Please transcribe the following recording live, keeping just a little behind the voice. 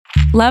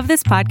Love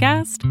this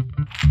podcast?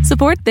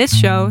 Support this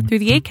show through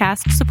the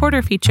Acast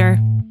supporter feature.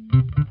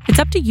 It's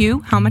up to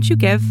you how much you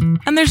give,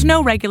 and there's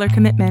no regular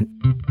commitment.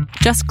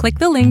 Just click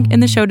the link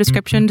in the show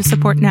description to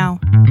support now.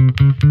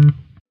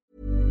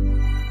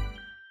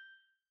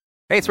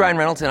 Hey, it's Ryan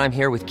Reynolds, and I'm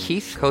here with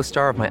Keith,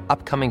 co-star of my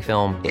upcoming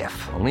film,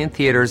 If, only in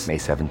theaters May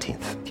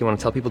 17th. Do you want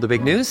to tell people the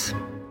big news?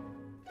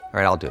 All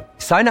right, I'll do it.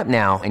 Sign up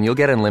now and you'll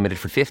get unlimited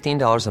for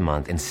 $15 a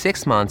month and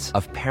 6 months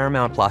of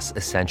Paramount Plus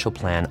Essential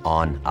Plan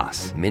on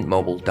us.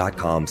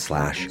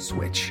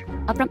 MintMobile.com/switch.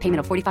 Upfront payment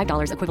of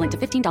 $45 equivalent to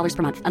 $15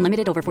 per month.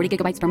 Unlimited over 40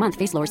 gigabytes per month.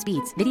 Face lower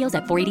speeds. Videos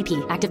at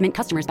 480p. Active Mint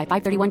customers by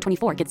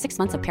 531.24 get 6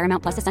 months of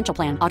Paramount Plus Essential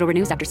Plan. Auto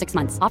renews after 6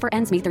 months. Offer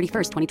ends May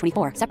 31st,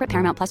 2024. Separate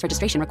Paramount Plus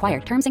registration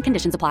required. Terms and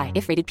conditions apply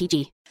if rated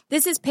PG.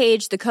 This is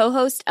Paige, the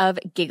co-host of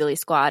Giggly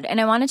Squad,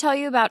 and I want to tell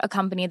you about a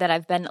company that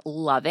I've been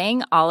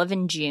loving, Olive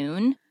 &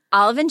 June.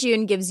 Olive &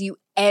 June gives you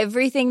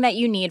everything that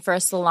you need for a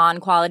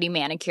salon-quality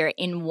manicure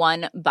in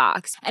one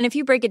box. And if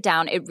you break it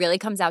down, it really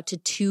comes out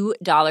to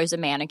 $2 a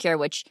manicure,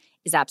 which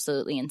is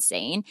absolutely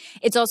insane.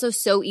 It's also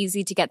so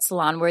easy to get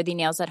salon-worthy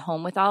nails at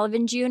home with Olive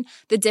 & June.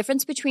 The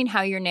difference between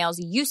how your nails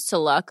used to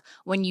look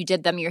when you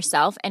did them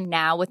yourself and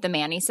now with the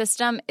Mani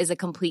system is a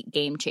complete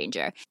game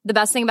changer. The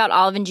best thing about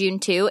Olive & June,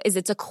 too, is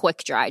it's a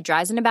quick dry.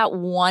 Dries in about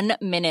 1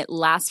 minute,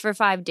 lasts for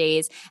 5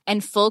 days,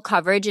 and full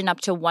coverage in up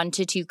to 1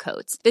 to 2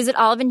 coats. Visit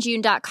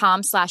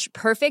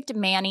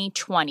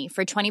oliveandjune.com/perfectmani20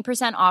 for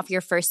 20% off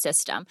your first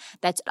system.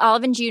 That's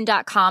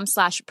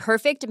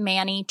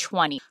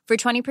oliveandjune.com/perfectmani20 for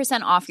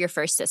 20% off your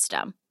first system.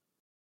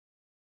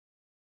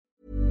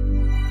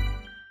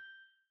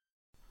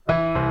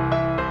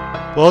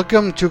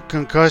 Welcome to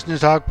Concussion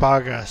Talk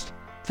Podcast.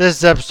 This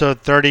is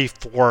episode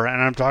 34,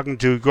 and I'm talking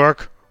to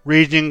York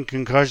Region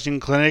Concussion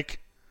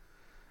Clinic.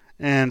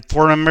 And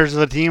 4 members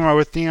of the team are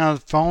with me on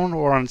the phone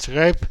or on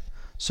Skype.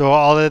 So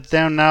I'll let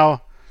them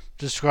now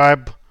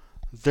describe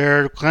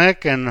their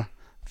clinic and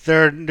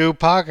their new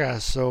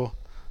podcast. So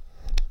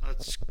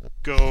let's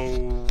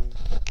go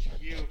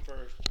you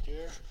first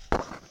here.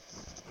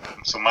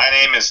 So my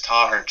name is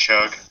Tahir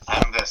Chug.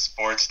 I'm the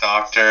sports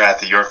doctor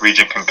at the York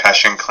Region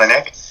Concussion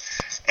Clinic.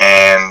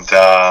 And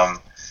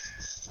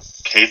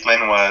Caitlin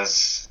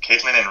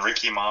and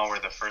Ricky Ma were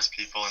the first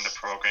people in the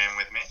program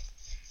with me.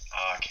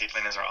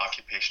 Caitlin is our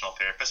occupational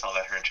therapist. I'll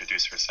let her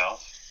introduce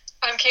herself.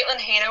 I'm Caitlin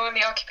Haino. I'm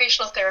the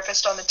occupational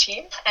therapist on the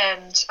team,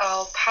 and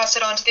I'll pass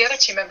it on to the other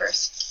team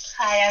members.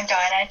 Hi, I'm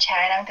Donna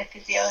Chan. I'm the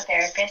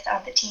physiotherapist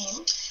on the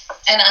team.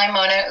 And I'm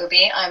Mona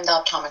Ubi. I'm the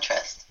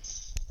optometrist.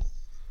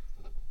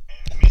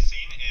 And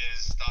missing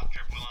is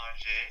Dr.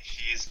 Boulanger.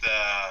 She's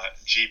the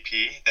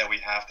GP that we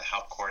have to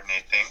help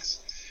coordinate things.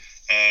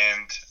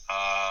 And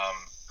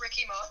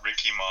Ricky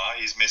Ma,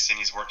 he's missing.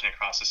 He's working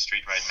across the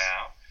street right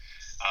now.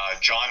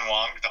 John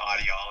Wong, the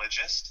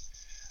audiologist.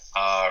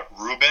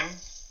 Ruben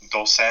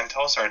Dos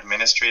Santos, our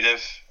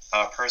administrative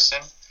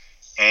person.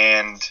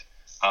 And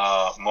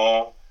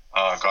Mo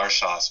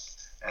Garshasp,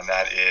 and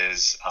that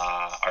is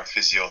our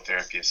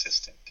physiotherapy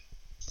assistant.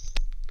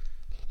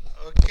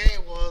 Okay,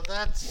 well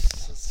that's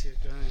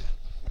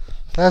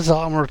a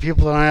lot more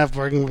people than I have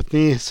working with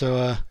me.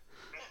 So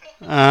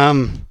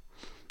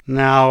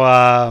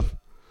now,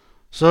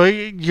 so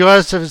you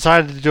guys have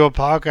decided to do a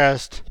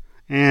podcast,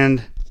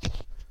 and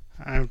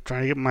I'm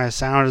trying to get my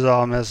sound is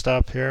all messed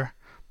up here.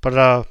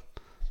 But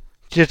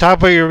can you talk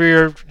about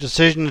your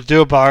decision to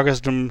do a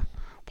podcast and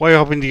what you're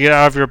hoping to get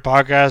out of your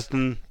podcast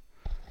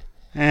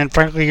and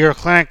frankly your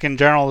clinic in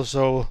general?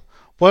 So,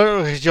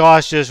 I'll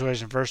ask you this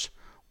question first.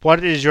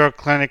 What is your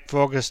clinic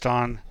focused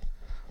on?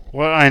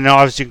 Well, I know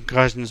obviously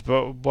concussions,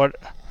 but what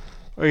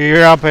are your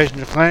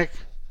outpatient clinic?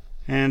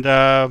 And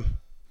I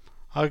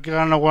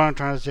don't know what I'm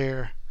trying to say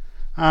here.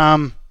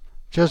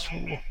 Just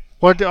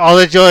what I'll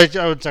let you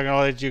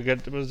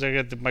get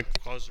the mic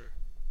closer.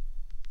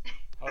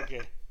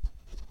 Okay.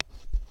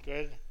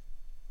 Good.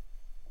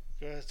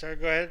 Sir,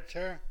 go ahead,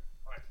 sir.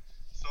 Right.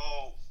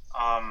 So,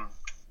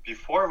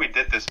 before we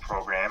did this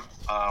program,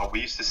 we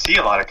used to see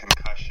a lot of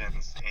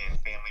concussions in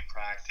family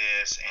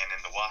practice and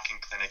in the walk-in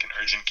clinic and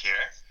urgent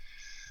care.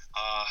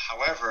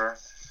 However,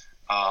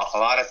 a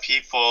lot of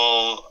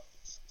people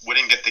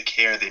wouldn't get the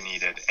care they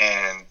needed,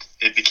 and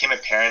it became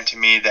apparent to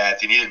me that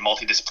they needed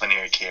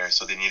multidisciplinary care.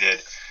 So they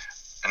needed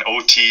an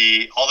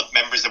OT, all the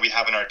members that we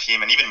have in our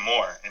team, and even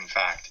more, in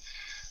fact.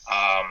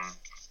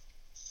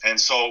 And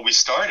so we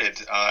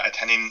started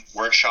attending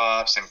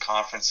workshops and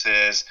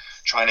conferences,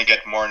 trying to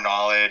get more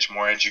knowledge,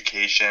 more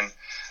education,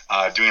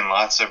 doing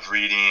lots of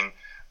reading.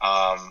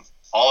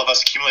 All of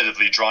us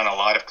cumulatively drawn a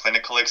lot of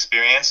clinical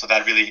experience, so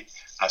that really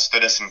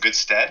stood us in good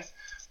stead.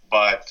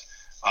 But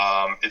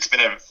it's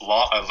been a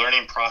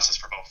learning process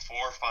for about 4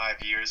 or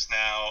 5 years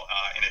now,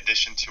 in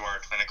addition to our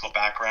clinical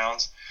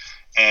backgrounds.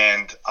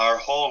 And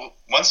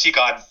once we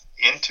got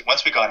into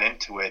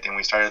it and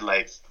we started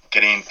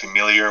getting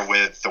familiar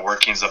with the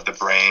workings of the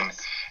brain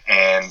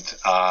and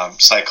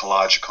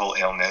psychological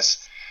illness,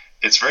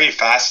 it's very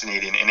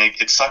fascinating, and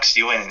it sucks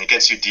you in and it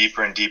gets you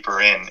deeper and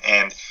deeper in.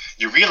 And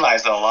you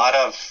realize that a lot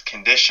of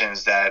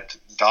conditions that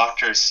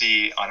doctors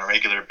see on a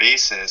regular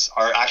basis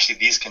are actually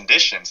these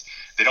conditions.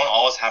 They don't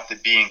always have to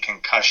be in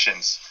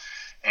concussions.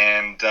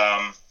 And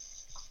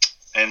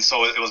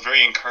so it was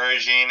very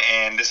encouraging,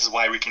 and this is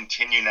why we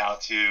continue now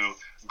to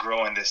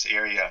grow in this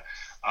area.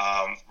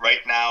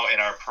 Right now in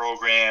our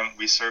program,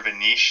 we serve a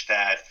niche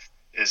that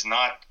is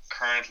not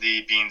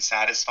currently being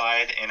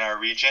satisfied in our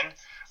region.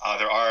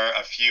 There are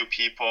a few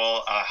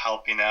people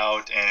helping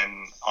out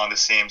and on the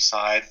same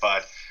side,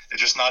 but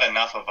there's just not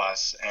enough of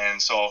us.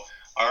 And so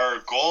our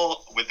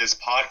goal with this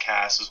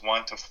podcast is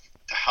one to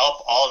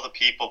help all of the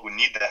people who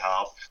need the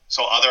help,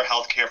 so other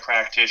healthcare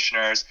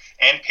practitioners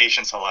and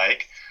patients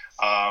alike,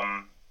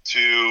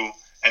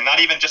 and not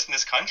even just in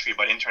this country,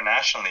 but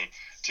internationally,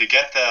 to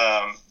get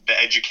the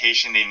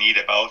education they need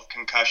about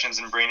concussions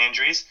and brain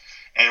injuries.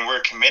 And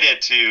we're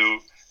committed to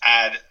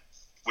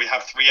we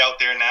have 3 out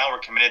there now. We're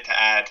committed to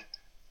add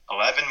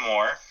 11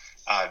 more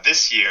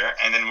this year,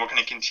 and then we're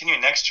going to continue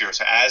next year.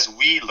 So as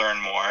we learn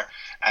more,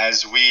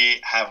 as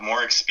we have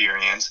more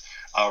experience,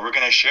 we're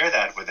going to share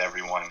that with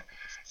everyone.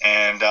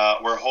 And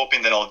we're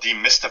hoping that it'll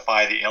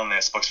demystify the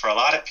illness. Because for a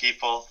lot of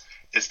people,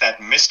 it's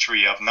that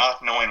mystery of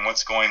not knowing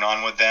what's going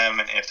on with them,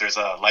 and if there's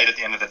a light at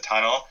the end of the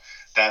tunnel,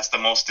 that's the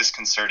most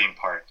disconcerting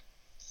part.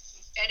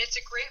 And it's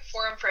a great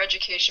forum for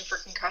education for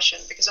concussion,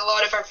 because a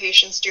lot of our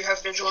patients do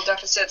have visual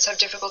deficits, have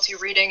difficulty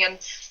reading, and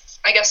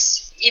I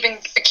guess even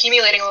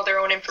accumulating all their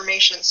own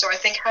information. So I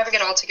think having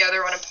it all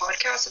together on a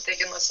podcast that they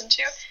can listen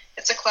to,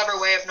 it's a clever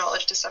way of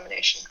knowledge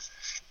dissemination.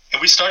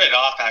 And we started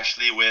off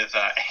actually with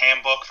a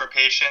handbook for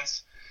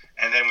patients,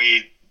 and then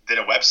we did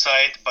a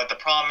website. But the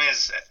problem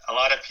is a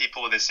lot of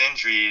people with this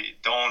injury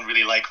don't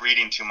really like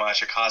reading too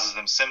much. It causes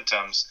them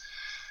symptoms.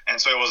 And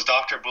so it was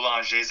Dr.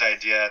 Boulanger's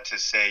idea to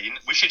say,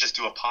 we should just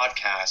do a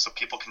podcast so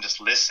people can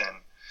just listen.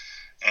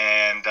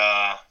 And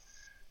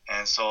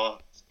so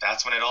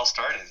that's when it all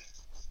started.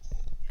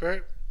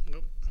 Great.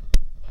 Nope.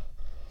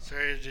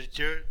 Sorry, did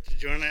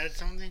you want to add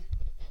something?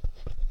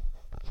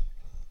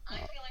 I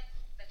feel like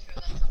the two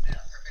of them summed it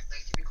up perfectly,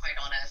 to be quite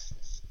honest.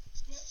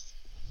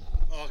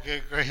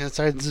 Okay, great.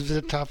 Sorry, this is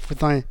a bit tough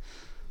with my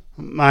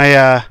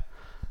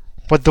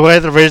but the way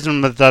the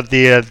reason that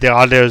the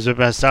audio is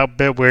messed up, a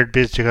bit weird,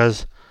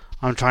 because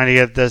I'm trying to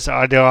get this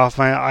audio off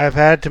my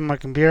iPad to my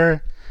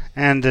computer,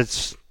 and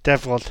it's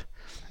difficult.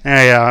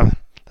 Anyway,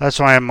 that's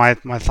why my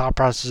thought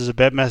process is a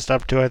bit messed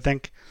up too, I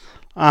think.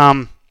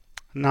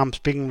 Now I'm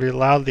speaking really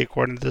loudly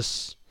according to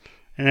this.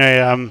 Anyway,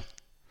 You want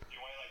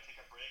to take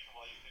a break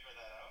while you figure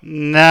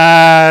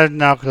that out?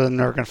 no, because I'm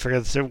never gonna figure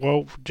this out.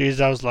 Whoa, geez,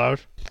 that was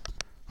loud.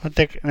 I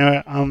think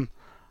anyway.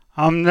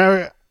 I'm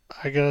never.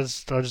 I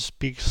guess I'll just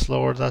speak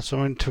slower. That's why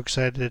I'm too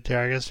excited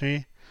there. I guess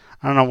me.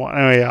 I don't know what.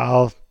 Anyway,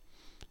 I'll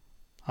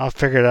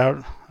figure it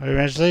out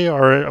eventually,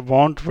 or it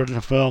won't.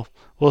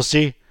 We'll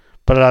see.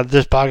 But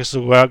this podcast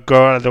will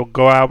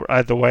go out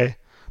either way.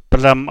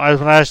 But I want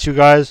to ask you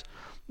guys.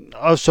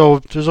 Also,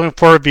 there's only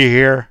 4 of you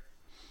here.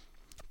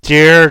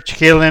 Dear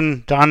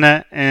Kaylin,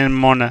 Donna, and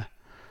Mona.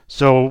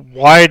 So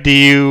why do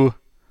you?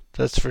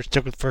 That's for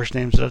stick with first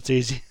names. So that's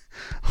easy.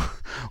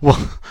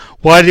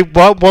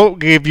 What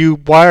gave you?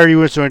 Why are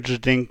you so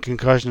interested in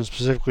concussion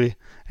specifically?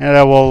 And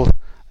I will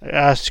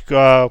ask.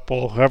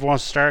 Whoever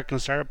wants to start can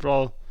start, but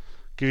I'll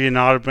give you a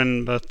nod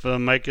when the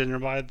mic is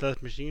nearby the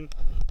machine.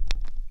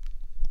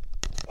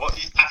 Well,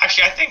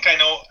 actually, I think we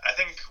know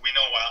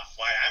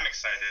why I'm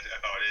excited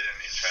about it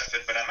and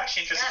interested, but I'm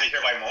actually interested to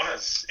hear why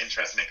Mona's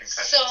interested in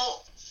concussion.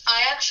 So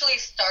I actually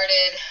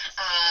started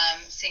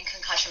seeing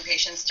concussion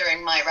patients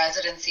during my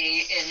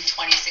residency in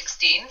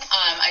 2016.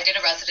 I did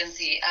a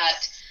residency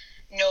at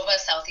Nova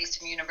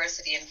Southeastern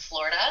University in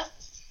Florida.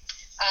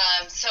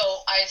 So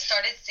I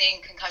started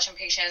seeing concussion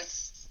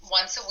patients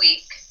once a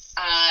week,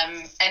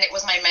 and it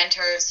was my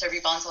mentor, Sir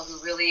Bansal,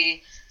 who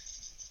really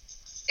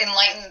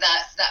enlightened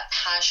that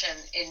passion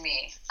in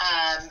me.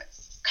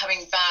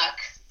 Coming back,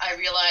 I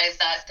realized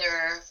that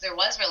there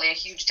was really a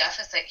huge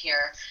deficit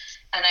here,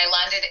 and I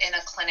landed in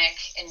a clinic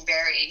in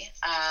Barrie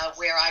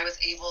where I was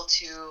able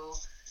to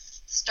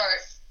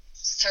start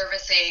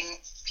servicing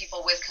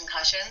people with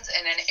concussions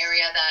in an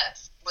area that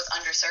was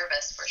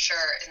underserviced for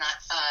sure, in that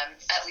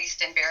at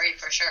least in Barrie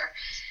for sure.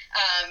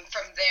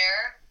 From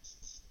there,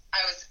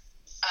 I was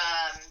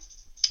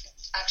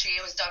actually,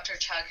 it was Dr.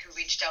 Chug who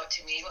reached out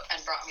to me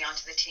and brought me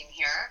onto the team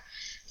here.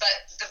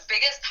 But the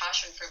biggest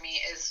passion for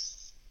me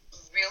is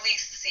really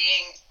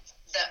seeing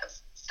the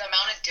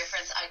amount of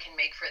difference I can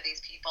make for these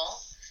people.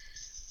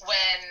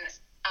 When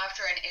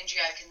after an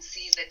injury, I can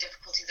see the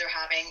difficulties they're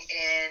having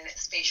in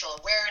spatial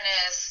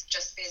awareness,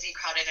 just busy,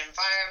 crowded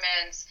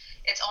environments.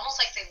 It's almost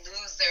like they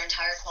lose their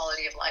entire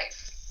quality of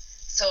life.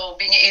 So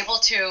being able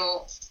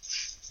to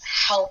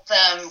help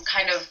them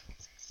kind of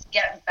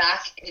get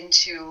back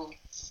into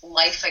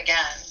life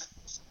again,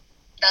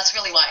 that's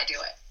really why I do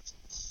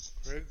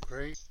it.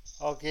 Great.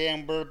 Okay,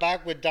 and we're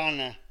back with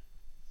Donna.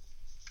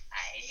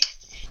 Hi.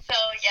 So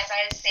yes,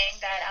 I was saying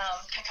that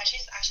concussion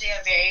is actually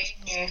a very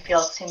new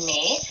field to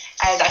me.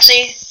 I was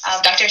actually,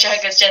 Dr.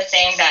 Chug was just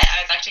saying that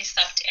I was actually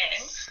sucked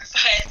in,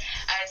 but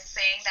I was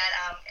saying that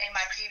in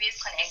my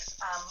previous clinics,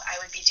 I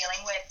would be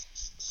dealing with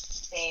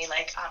say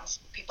like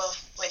people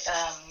with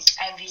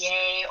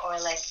MVA or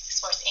like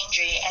sports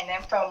injury, and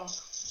then from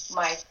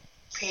my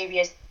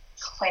previous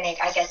clinic,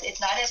 I guess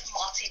it's not as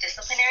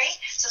multidisciplinary.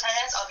 So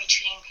sometimes I'll be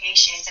treating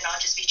patients and I'll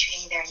just be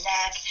treating their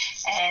neck,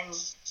 and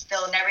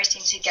they'll never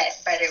seem to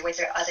get better with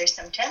their other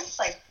symptoms.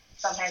 Like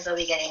sometimes they'll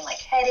be getting like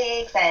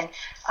headaches and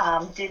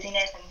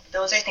dizziness, and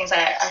those are things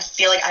that I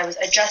feel like I was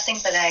addressing,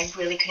 but I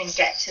really couldn't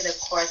get to the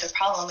core of the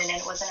problem. And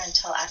it wasn't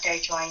until after I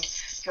joined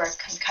your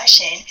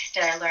concussion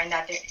that I learned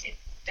that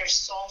there's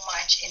so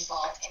much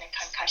involved in a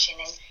concussion,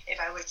 and if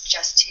I were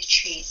just to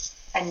treat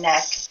a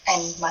neck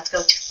and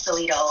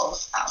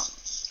musculoskeletal,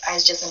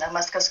 as just a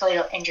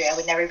musculoskeletal injury, I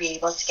would never be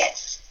able to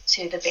get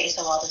to the base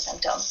of all the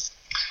symptoms.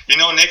 You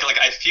know, Nick, like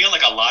I feel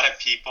like a lot of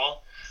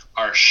people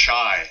are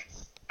shy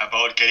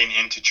about getting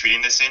into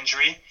treating this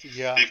injury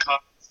because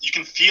you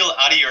can feel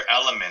out of your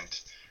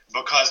element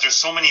because there's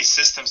so many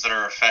systems that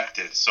are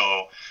affected.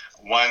 So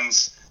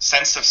one's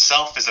sense of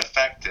self is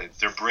affected.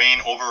 Their brain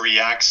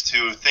overreacts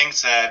to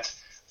things that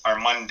are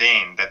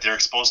mundane, that they're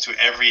exposed to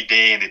every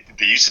day and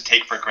they used to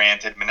take for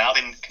granted, but now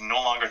they can no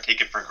longer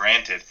take it for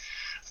granted.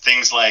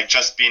 Things like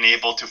just being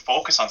able to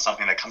focus on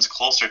something that comes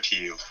closer to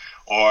you,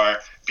 or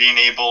being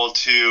able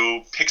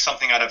to pick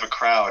something out of a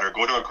crowd or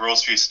go to a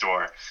grocery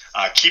store,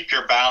 keep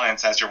your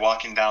balance as you're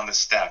walking down the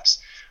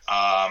steps,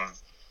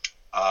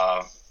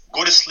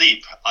 go to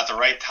sleep at the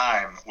right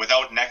time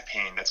without neck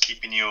pain that's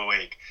keeping you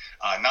awake,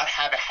 not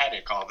have a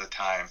headache all the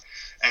time.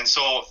 And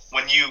so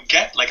when you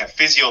get like a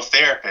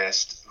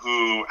physiotherapist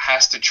who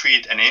has to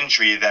treat an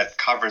injury that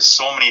covers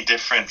so many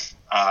different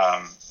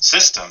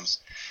systems,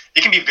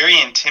 it can be very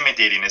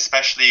intimidating,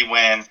 especially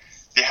when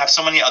they have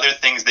so many other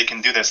things they can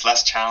do that's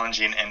less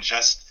challenging and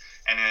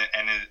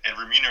it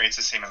remunerates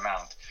the same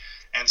amount.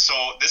 And so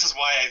this is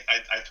why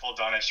I told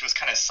Donna, she was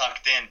kind of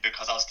sucked in,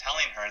 because I was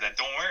telling her that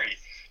don't worry,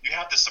 you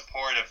have the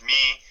support of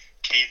me,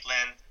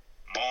 Caitlin,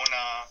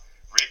 Mona,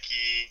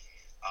 Ricky,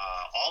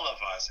 all of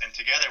us, and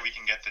together we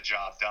can get the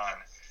job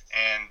done.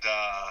 And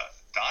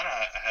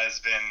Donna has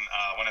been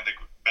one of the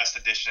best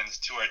additions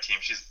to our team.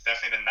 She's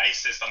definitely the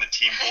nicest on the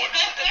team,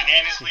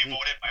 unanimously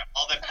voted by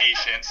all the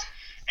patients.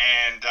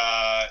 And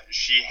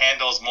she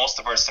handles most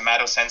of our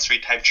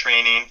somatosensory type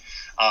training.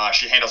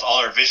 She handles all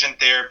our vision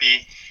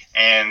therapy,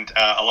 and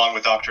along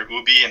with Dr.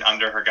 Ubi and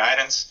under her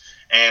guidance,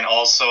 and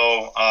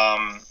also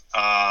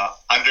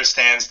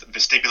understands the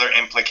vestibular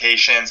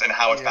implications and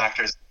how it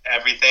factors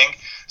everything.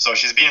 So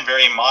she's being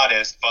very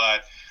modest,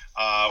 but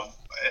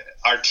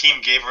our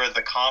team gave her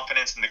the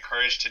confidence and the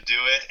courage to do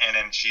it, and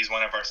then she's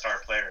one of our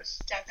star players.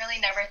 Definitely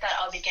never thought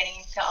I'll be getting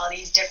into all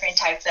these different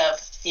types of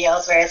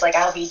fields, where it's like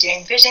I'll be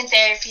doing vision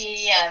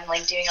therapy and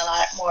like doing a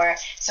lot more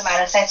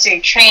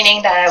somatosensory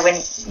training that I would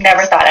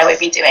never thought I would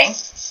be doing.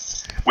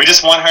 We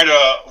just want her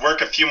to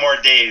work a few more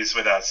days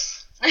with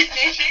us. Which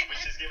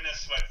is giving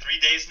us, 3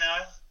 days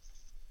now?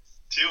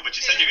 2? But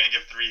you said you're going to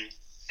give 3.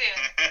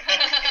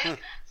 Soon.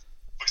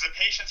 Because the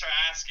patients are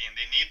asking,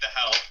 they need the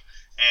help.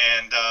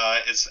 And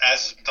it's,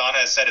 as Donna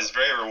has said, it's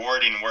very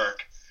rewarding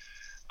work.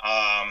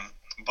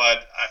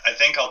 But I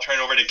think I'll turn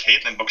it over to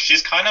Caitlin, because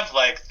she's kind of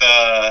like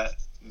the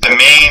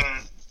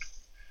main,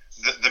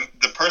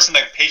 the person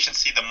that patients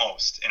see the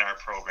most in our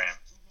program.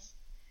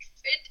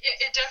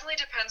 It definitely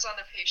depends on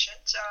the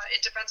patient.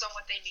 It depends on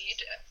what they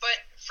need.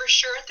 But for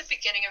sure, at the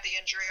beginning of the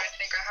injury, I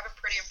think I have a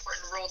pretty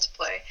important role to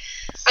play.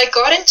 I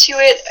got into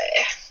it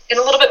in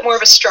a little bit more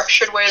of a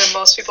structured way than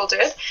most people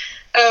did.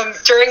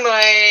 During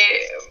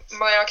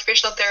my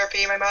occupational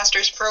therapy, my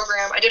master's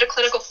program, I did a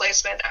clinical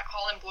placement at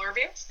Holland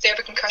Bloorview. They have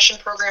a concussion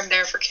program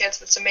there for kids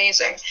that's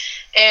amazing.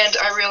 And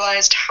I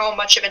realized how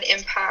much of an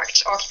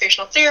impact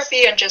occupational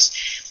therapy and just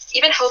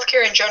even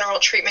healthcare in general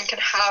treatment can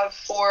have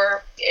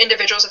for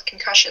individuals with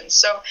concussions.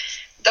 So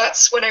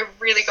that's when I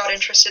really got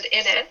interested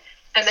in it.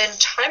 And then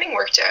timing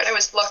worked out. I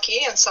was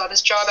lucky and saw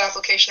this job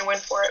application and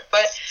went for it.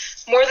 But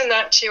more than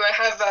that too,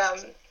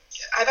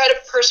 I've had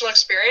a personal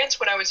experience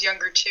when I was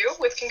younger too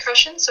with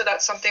concussion. So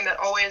that's something that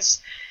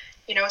always,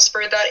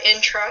 spurred that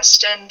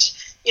interest. And,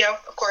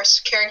 of course,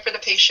 caring for the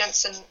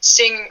patients and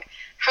seeing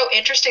how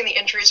interesting the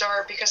injuries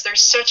are, because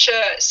there's such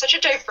a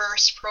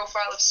diverse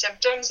profile of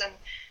symptoms, and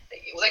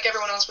like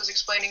everyone else was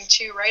explaining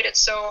too, right?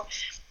 It's so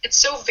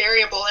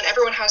variable, and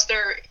everyone has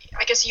their,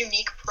 I guess,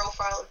 unique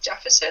profile of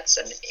deficits,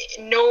 and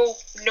no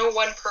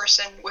one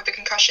person with a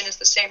concussion is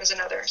the same as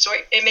another. So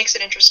it makes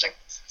it interesting.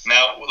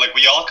 Now, like,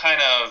 we all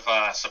kind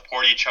of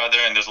support each other,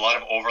 and there's a lot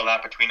of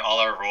overlap between all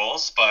our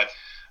roles, but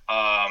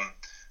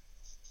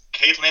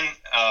Caitlin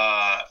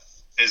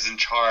is in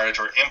charge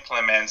or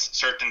implements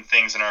certain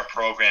things in our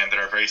program that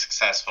are very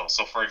successful.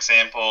 So, for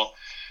example,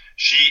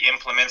 she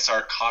implements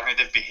our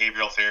cognitive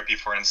behavioral therapy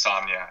for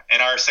insomnia,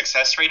 and our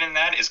success rate in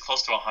that is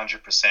close to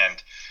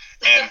 100%.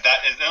 And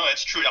that is, no,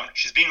 it's true.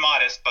 She's being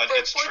modest, but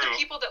it's true. For the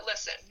people that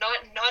listen,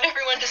 not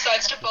everyone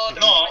decides to follow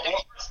the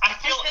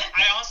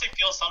I honestly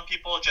feel some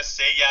people just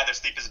say, yeah, their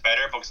sleep is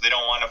better because they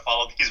don't want to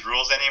follow these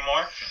rules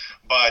anymore.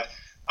 But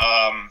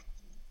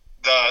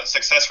the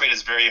success rate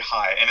is very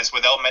high, and it's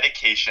without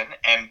medication.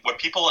 And what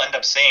people end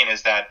up saying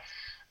is that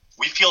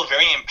we feel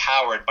very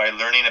empowered by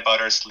learning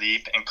about our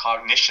sleep and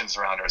cognitions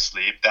around our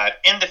sleep, that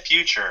in the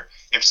future,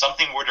 if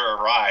something were to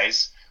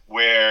arise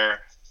where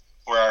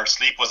our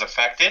sleep was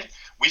affected,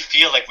 we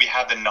feel like we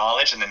have the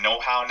knowledge and the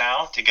know-how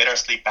now to get our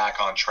sleep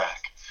back on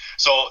track.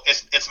 So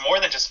it's more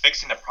than just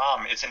fixing the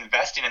problem. It's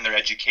investing in their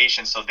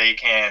education so they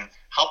can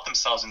help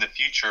themselves in the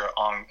future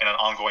in an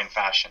ongoing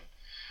fashion.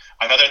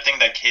 Another thing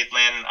that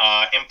Caitlin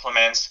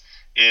implements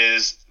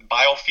is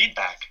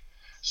biofeedback.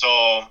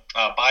 So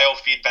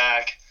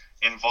biofeedback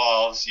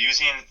involves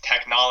using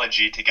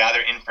technology to gather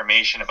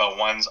information about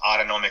one's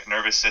autonomic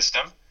nervous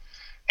system.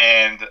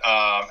 And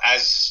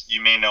as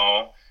you may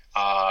know,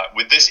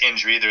 with this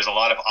injury, there's a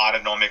lot of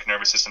autonomic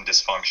nervous system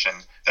dysfunction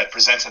that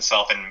presents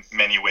itself in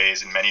many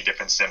ways, in many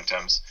different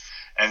symptoms.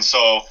 And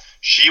so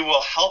she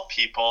will help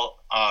people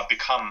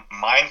become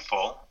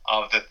mindful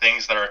of the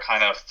things that are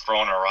kind of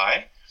thrown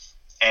awry.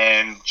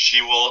 And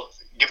she will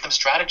give them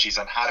strategies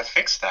on how to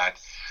fix that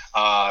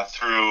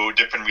through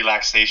different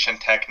relaxation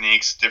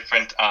techniques,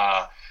 different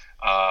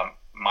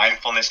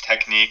mindfulness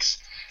techniques.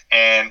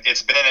 And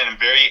it's been a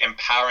very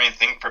empowering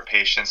thing for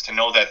patients to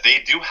know that they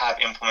do have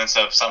implements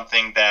of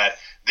something that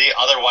they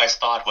otherwise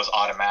thought was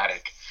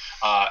automatic,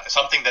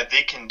 something that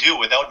they can do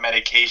without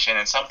medication,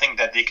 and something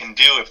that they can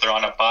do if they're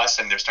on a bus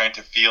and they're starting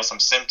to feel some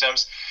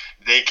symptoms.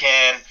 They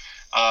can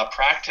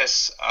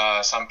practice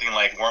something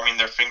like warming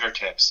their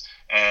fingertips,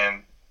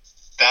 and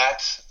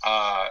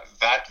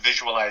that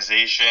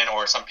visualization,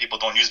 or some people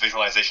don't use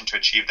visualization to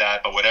achieve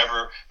that, but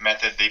whatever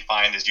method they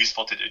find is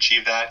useful to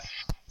achieve that,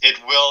 it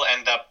will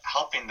end up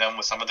helping them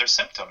with some of their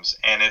symptoms.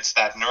 And it's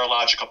that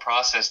neurological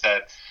process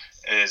that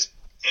is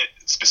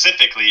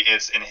specifically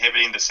is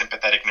inhibiting the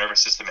sympathetic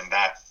nervous system in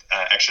that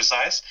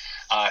exercise.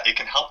 It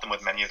can help them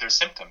with many of their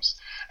symptoms.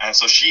 And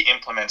so she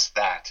implements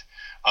that.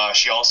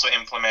 She also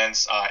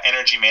implements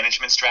energy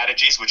management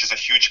strategies, which is a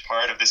huge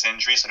part of this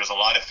injury. So there's a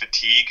lot of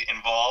fatigue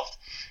involved,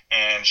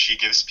 and she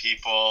gives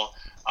people,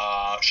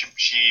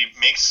 she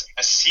makes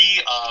a sea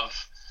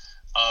of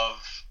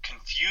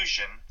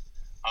confusion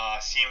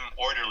seem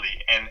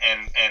orderly and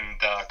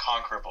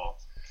conquerable.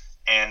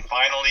 And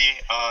finally,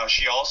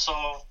 she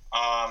also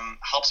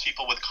helps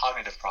people with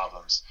cognitive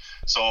problems.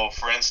 So,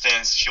 for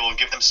instance, she will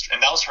give them,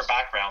 and that was her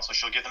background, so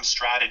she'll give them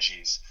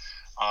strategies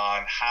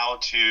on how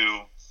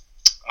to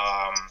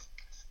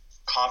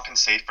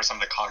compensate for some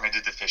of the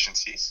cognitive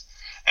deficiencies.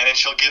 And then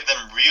she'll give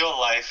them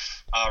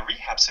real-life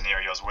rehab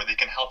scenarios where they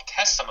can help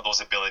test some of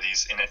those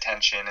abilities in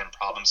attention and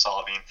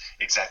problem-solving,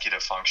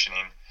 executive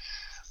functioning.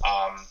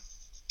 And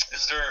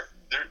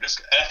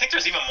I think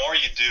there's even more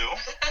you do.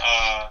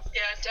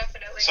 Yeah,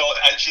 definitely. So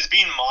she's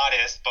being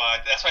modest,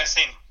 but that's why I'm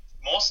saying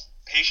most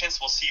patients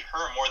will see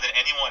her more than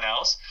anyone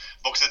else,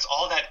 because it's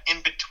all that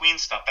in-between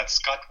stuff, that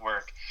scut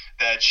work,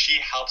 that she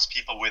helps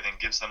people with and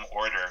gives them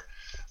order.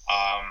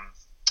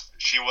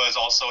 She was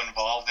also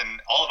involved,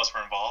 and all of us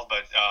were involved,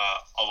 but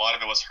a lot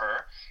of it was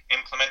her,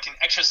 implementing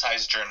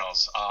exercise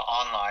journals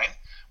online,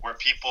 where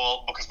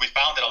people, because we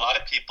found that a lot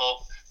of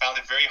people found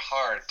it very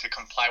hard to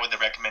comply with the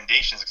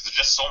recommendations because there's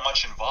just so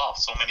much involved,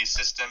 so many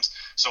systems,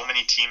 so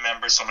many team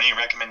members, so many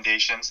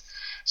recommendations.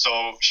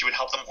 So she would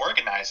help them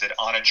organize it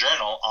on a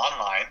journal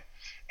online,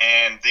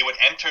 and they would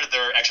enter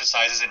their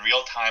exercises in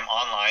real time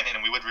online,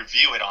 and we would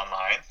review it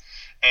online,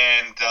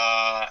 and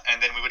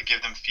then we would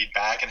give them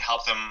feedback and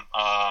help them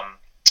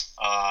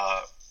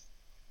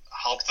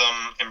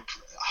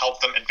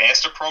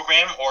advance their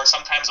program, or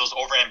sometimes it was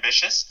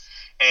overambitious,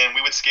 and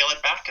we would scale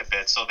it back a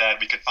bit so that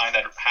we could find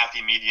that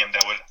happy medium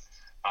that would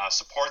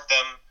support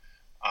them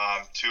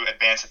to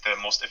advance at the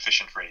most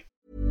efficient rate.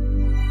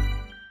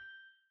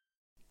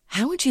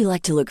 How would you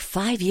like to look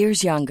 5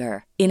 years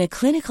younger? In a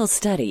clinical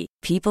study,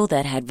 people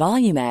that had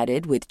volume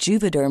added with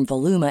Juvederm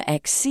Voluma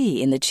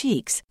XC in the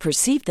cheeks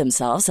perceived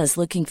themselves as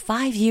looking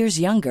 5 years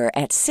younger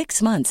at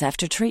 6 months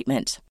after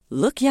treatment.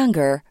 Look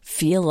younger,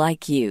 feel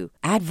like you.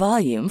 Add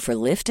volume for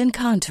lift and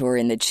contour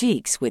in the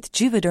cheeks with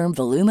Juvederm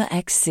Voluma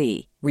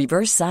XC.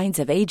 Reverse signs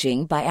of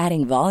aging by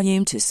adding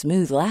volume to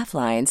smooth laugh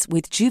lines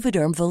with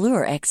Juvederm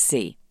Volure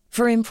XC.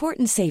 For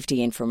important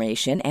safety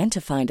information and to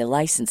find a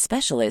licensed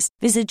specialist,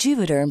 visit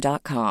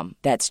Juvederm.com.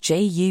 That's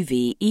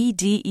JUVEDERM.com.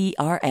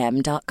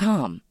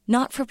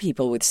 Not for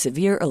people with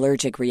severe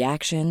allergic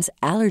reactions,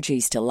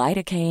 allergies to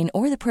lidocaine,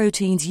 or the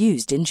proteins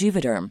used in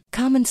Juvederm.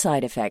 Common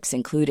side effects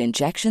include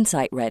injection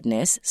site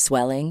redness,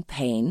 swelling,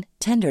 pain,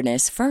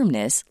 tenderness,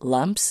 firmness,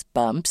 lumps,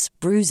 bumps,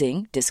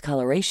 bruising,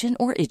 discoloration,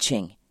 or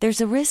itching.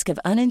 There's a risk of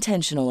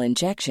unintentional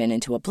injection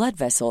into a blood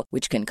vessel,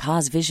 which can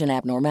cause vision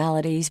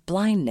abnormalities,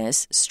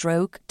 blindness,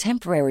 stroke,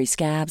 temporary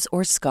scabs,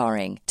 or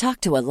scarring.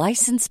 Talk to a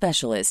licensed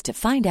specialist to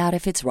find out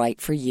if it's right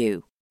for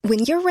you. When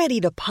you're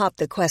ready to pop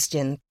the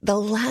question, the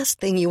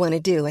last thing you want to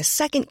do is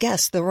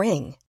second-guess the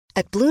ring.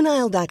 At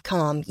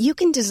BlueNile.com, you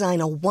can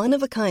design a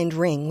one-of-a-kind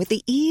ring with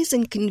the ease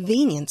and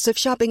convenience of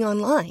shopping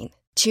online.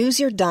 Choose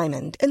your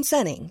diamond and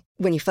setting.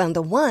 When you find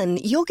the one,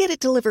 you'll get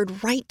it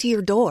delivered right to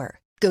your door.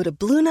 Go to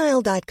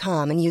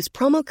BlueNile.com and use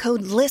promo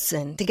code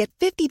LISTEN to get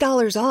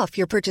 $50 off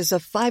your purchase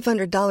of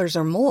 $500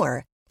 or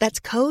more. That's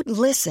code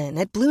LISTEN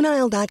at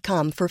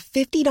BlueNile.com for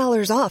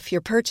 $50 off your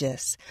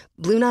purchase.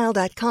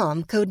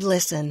 BlueNile.com, code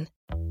LISTEN.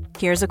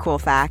 Here's a cool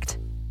fact.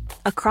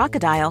 A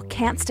crocodile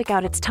can't stick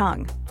out its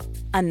tongue.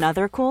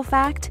 Another cool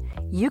fact,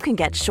 you can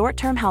get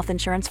short-term health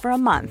insurance for a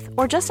month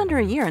or just under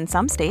a year in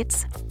some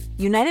states.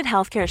 United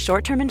Healthcare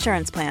short-term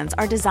insurance plans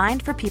are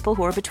designed for people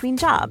who are between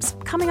jobs,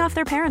 coming off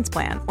their parents'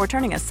 plan, or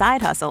turning a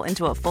side hustle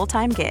into a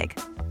full-time gig.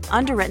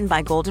 Underwritten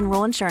by Golden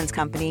Rule Insurance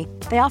Company,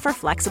 they offer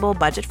flexible,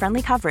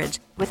 budget-friendly coverage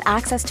with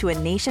access to a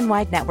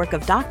nationwide network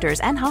of doctors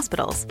and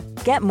hospitals.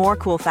 Get more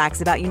cool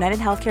facts about United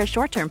Healthcare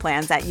short-term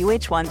plans at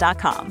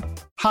uh1.com.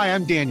 Hi,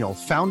 I'm Daniel,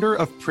 founder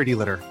of Pretty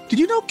Litter. Did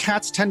you know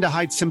cats tend to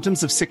hide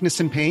symptoms of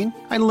sickness and pain?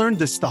 I learned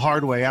this the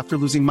hard way after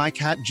losing my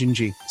cat,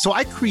 Gingy. So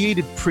I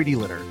created Pretty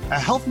Litter, a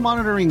health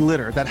monitoring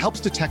litter that helps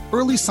detect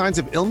early signs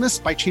of illness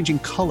by changing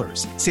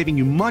colors, saving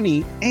you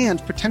money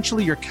and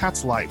potentially your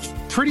cat's life.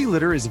 Pretty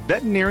Litter is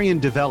veterinarian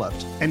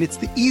developed, and it's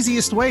the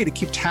easiest way to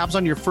keep tabs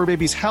on your fur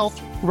baby's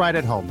health right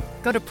at home.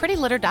 Go to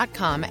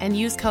prettylitter.com and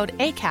use code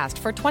ACAST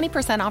for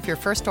 20% off your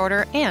first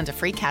order and a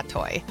free cat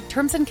toy.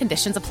 Terms and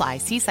conditions apply.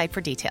 See site for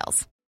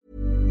details.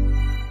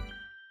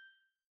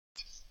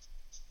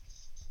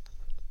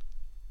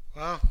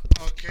 Well,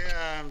 okay.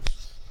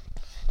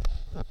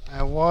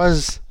 I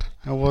was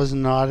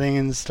nodding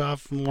and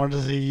stuff and wanted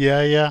to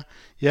say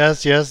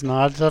yes,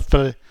 nod stuff,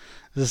 but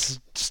this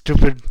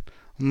stupid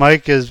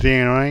mic is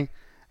being annoying.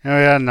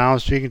 Anyway, now I'm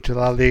speaking too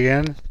loudly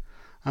again.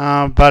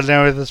 But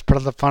anyway, that's part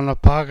of the fun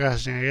of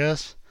podcasting, I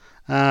guess.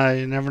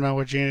 You never know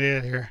what you're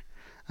gonna get here.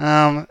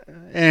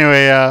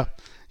 Anyway,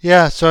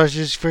 yeah. So it's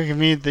just freaking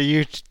me that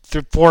you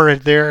threw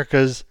it there,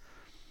 because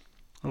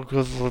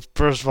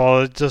first of all,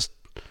 it just.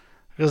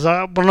 Because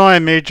one of my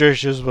major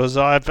issues was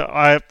that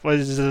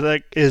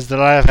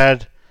I've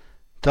had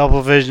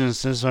double vision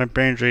since my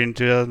brain injury in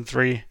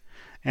 2003,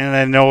 and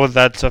I know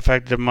that's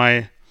affected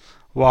my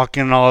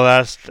walking and all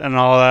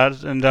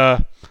that,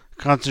 and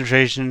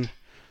concentration.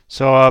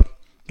 So I was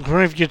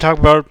wondering if you could talk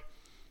about,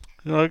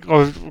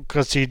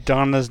 because see,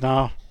 Donna's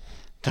now,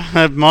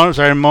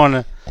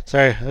 Mona.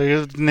 Sorry, I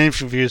get the names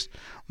confused.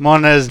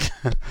 Mona is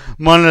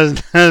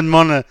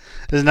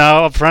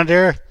now up front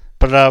here,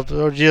 but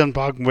she's on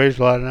talking waves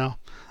a lot now.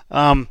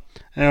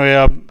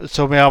 Anyway,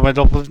 so my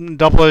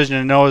double vision,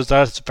 I know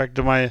that's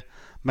affected my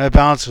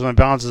balance, because my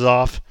balance is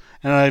off,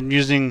 and I'm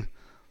using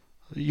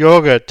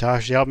yoga to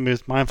actually help me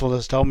with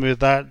mindfulness, to help me with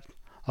that.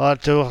 A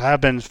lot too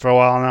happens for a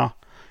while now.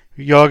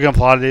 Yoga and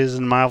Pilates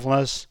and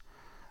mindfulness,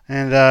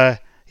 and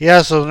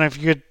yeah. So if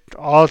you could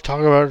all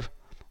talk about,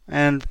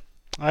 and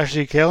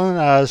actually,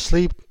 Kaylin,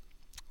 sleep.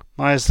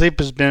 My sleep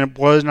has been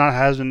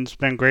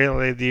great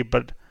lately,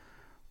 but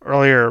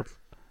earlier,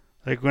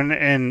 like when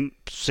in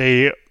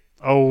say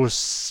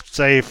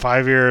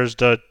 5 years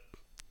to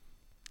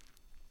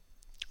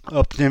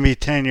up to maybe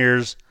 10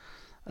 years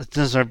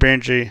since my brain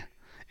injury,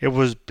 it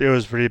was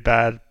pretty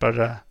bad. But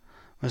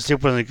my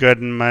sleep wasn't good,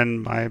 and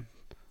my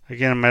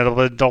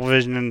double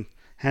vision and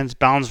hence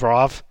balance were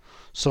off.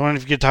 So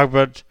if you could talk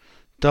about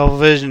double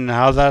vision and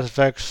how that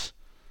affects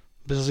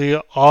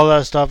basically all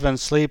that stuff, and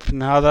sleep,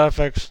 and how that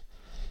affects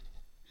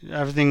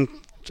everything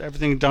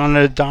done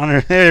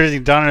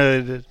everything done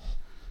related.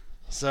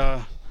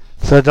 So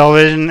double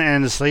vision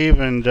and sleep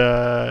and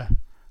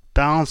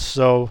balance.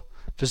 So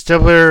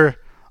vestibular,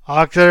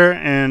 ocular,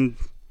 and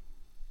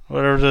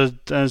whatever the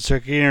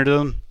circadian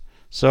rhythm.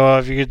 So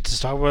if you could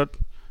just talk about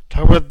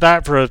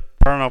that for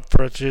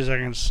a few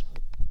seconds.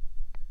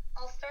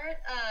 I'll start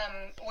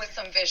with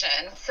some vision.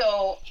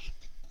 So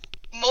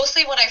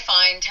mostly what I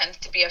find tends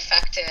to be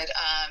affected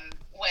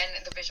when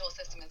the visual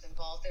system is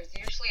involved. There's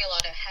usually a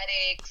lot of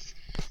headaches,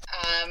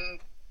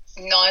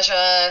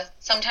 nausea.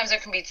 Sometimes there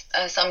can be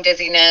some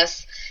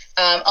dizziness.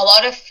 A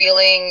lot of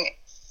feeling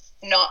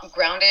not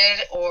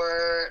grounded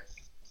or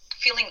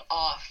feeling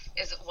off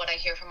is what I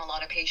hear from a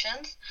lot of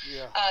patients.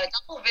 Yeah.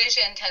 Double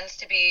vision tends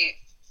to be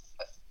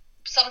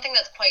something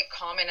that's quite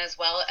common as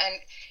well.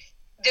 And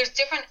there's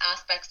different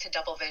aspects to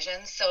double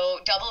vision. So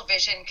double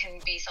vision can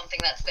be something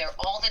that's there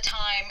all the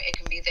time. It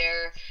can be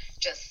there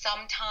just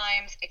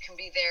sometimes. It can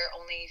be there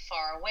only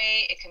far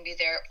away. It can be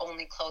there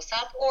only close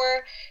up,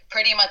 or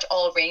pretty much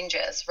all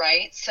ranges,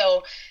 right?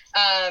 So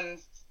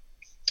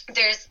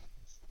there's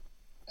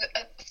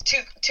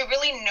to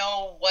really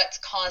know what's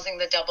causing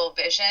the double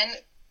vision,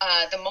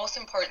 the most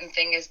important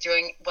thing is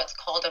doing what's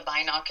called a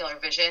binocular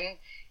vision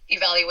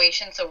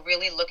evaluation. So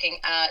really looking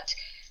at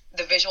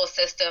the visual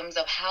systems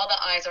of how the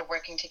eyes are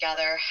working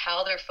together,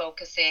 how they're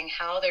focusing,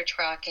 how they're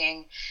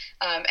tracking,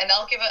 and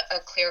that'll give a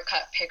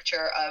clear-cut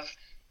picture of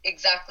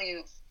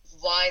exactly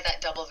why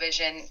that double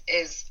vision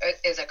is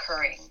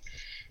occurring.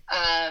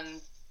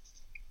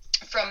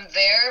 From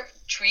there,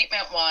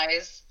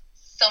 treatment-wise,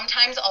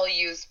 sometimes I'll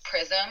use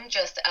Prism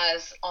just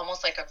as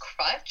almost like a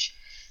crutch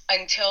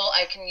until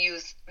I can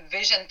use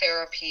vision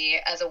therapy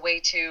as a way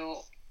to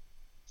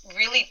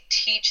really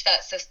teach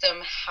that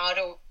system how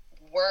to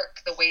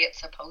work the way it's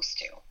supposed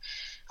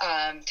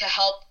to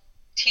help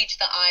teach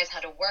the eyes how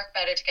to work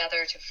better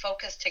together, to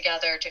focus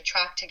together, to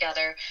track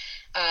together,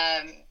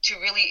 to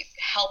really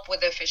help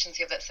with the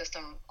efficiency of that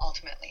system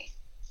ultimately.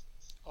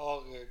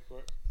 Oh, good.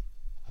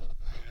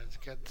 Let's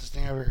get this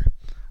thing over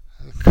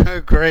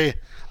here. Great.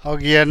 Oh,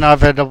 yeah, now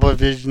I've had double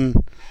vision.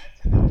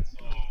 So, a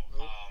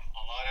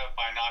lot of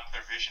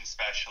binocular vision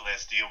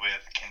specialists deal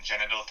with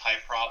congenital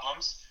type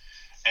problems.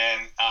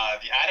 And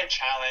the added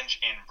challenge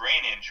in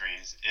brain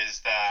injuries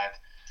is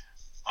that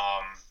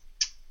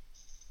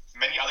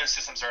many other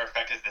systems are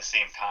affected at the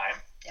same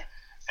time. Yeah.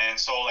 And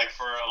so, like,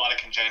 for a lot of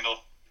congenital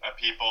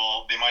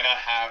people, they might not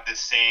have the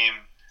same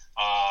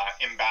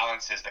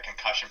imbalances that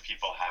concussion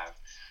people have.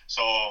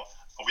 So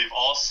we've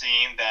all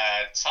seen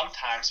that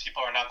sometimes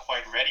people are not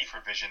quite ready for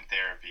vision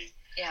therapy.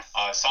 Yeah.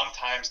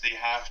 Sometimes they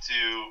have to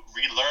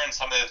relearn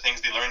some of the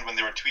things they learned when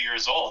they were 2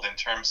 years old in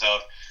terms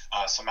of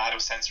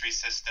somatosensory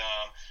system.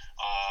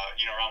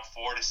 Around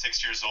 4 to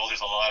 6 years old,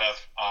 there's a lot of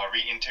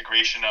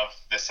reintegration of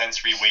the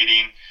sensory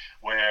weighting,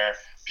 where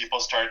people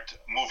start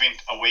moving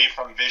away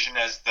from vision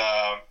as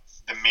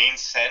the main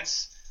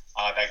sense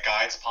that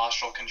guides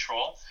postural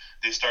control.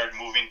 They start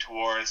moving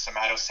towards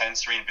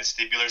somatosensory and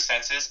vestibular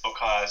senses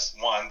because,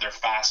 one, they're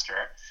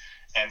faster,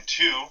 and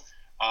two,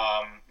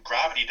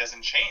 gravity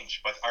doesn't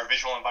change, but our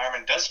visual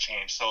environment does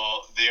change,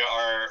 so they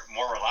are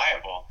more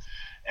reliable.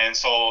 And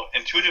so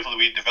intuitively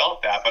we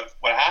develop that, but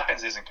what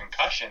happens is in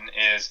concussion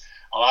is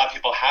a lot of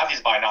people have these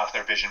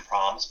binocular vision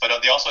problems, but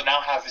they also now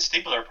have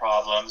vestibular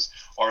problems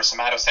or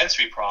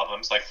somatosensory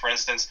problems. Like, for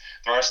instance,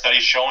 there are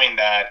studies showing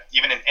that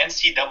even in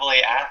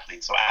NCAA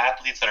athletes, so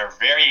athletes that are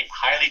very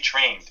highly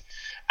trained,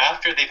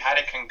 after they've had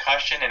a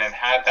concussion and then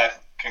had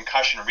that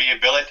concussion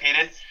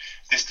rehabilitated,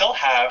 they still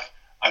have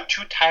a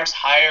 2 times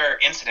higher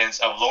incidence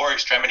of lower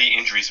extremity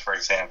injuries, for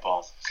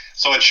example.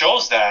 So it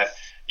shows that,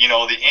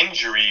 the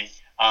injury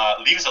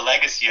leaves a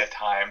legacy at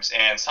times,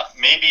 and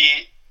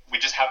maybe we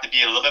just have to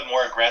be a little bit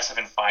more aggressive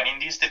in finding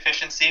these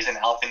deficiencies and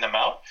helping them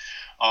out,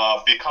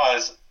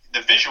 because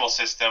the visual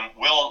system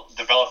will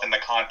develop in the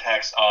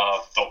context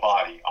of the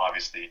body,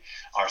 obviously,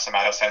 our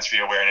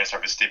somatosensory awareness,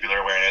 our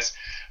vestibular awareness.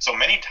 So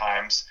many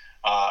times,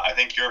 I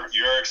think your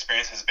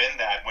experience has been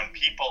that when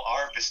people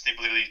are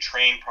vestibularly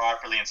trained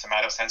properly and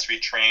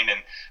somatosensory trained, and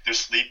their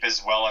sleep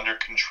is well under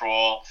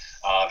control,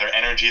 their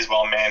energy is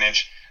well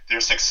managed, their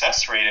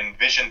success rate in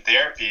vision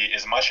therapy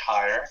is much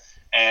higher,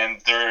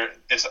 and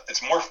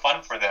it's more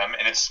fun for them,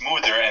 and it's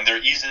smoother, and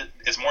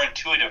it's more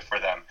intuitive for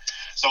them.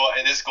 So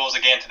this goes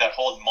again to that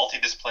whole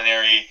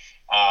multidisciplinary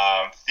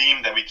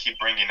theme that we keep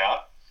bringing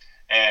up,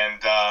 and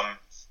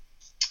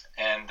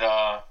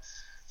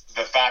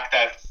the fact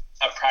that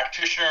a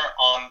practitioner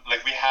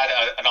we had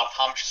an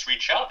optometrist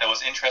reach out that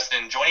was interested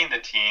in joining the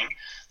team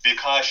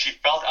because she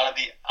felt out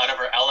of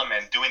her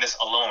element doing this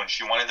alone.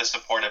 She wanted the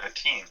support of a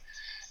team.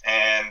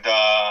 And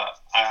I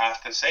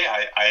have to say,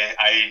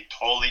 I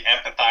totally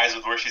empathize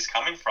with where she's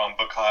coming from,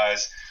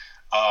 because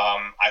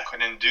I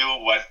couldn't do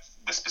what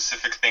the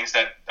specific things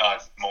that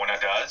Mona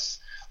does,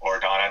 or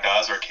Donna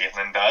does, or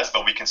Caitlin does,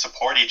 but we can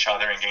support each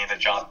other in getting the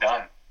job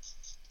done.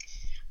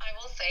 I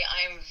will say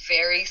I'm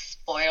very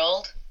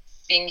spoiled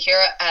being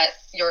here at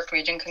York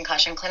Region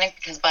Concussion Clinic,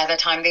 because by the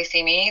time they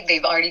see me,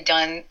 they've already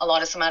done a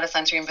lot of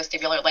somatosensory and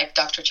vestibular, like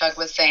Dr. Chugg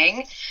was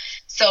saying.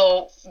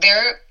 So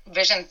their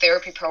vision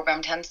therapy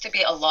program tends to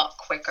be a lot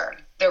quicker.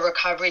 Their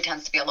recovery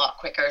tends to be a lot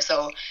quicker.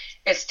 So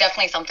it's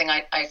definitely something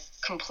I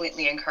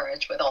completely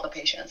encourage with all the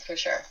patients, for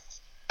sure.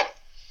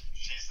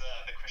 She's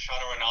the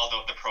Cristiano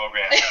Ronaldo of the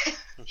program.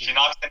 She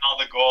knocks in all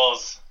the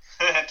goals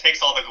and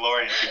takes all the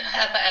glory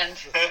at the end.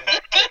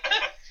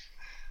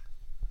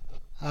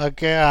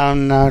 Okay,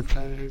 I'm now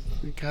trying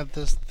to got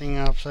this thing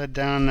upside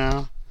down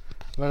now.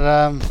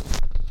 But,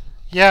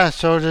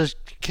 so does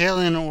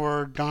Caitlin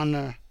or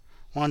Donna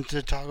want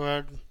to talk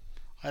about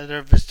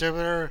either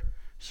vestibular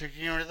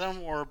circadian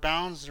rhythm or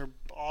balance, or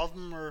all of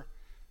them, or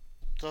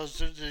those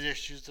are the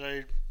issues that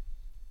I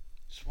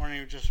just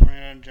wanted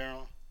out in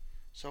general?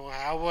 So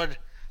how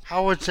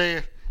would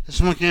say if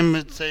someone came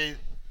and say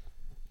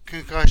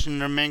concussion,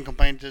 their main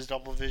complaint is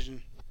double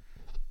vision,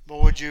 but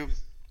where'd you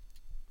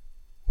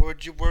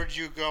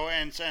go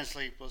and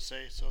sleep, let's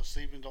say, so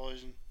sleep and double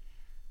vision,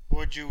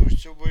 where'd you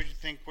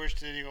think, where should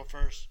they go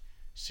first?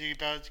 See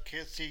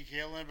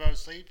Caitlin about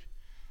sleep,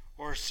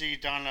 or see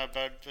Donna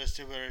about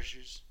vestibular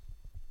issues?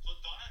 So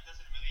Donna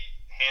doesn't really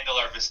handle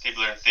our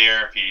vestibular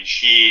therapy.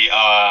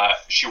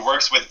 She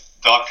works with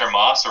Dr.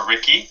 Moss or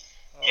Ricky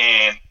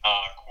in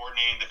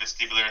coordinating the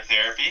vestibular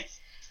therapy.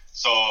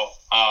 So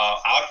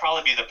I would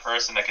probably be the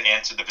person that can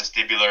answer the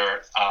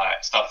vestibular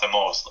stuff the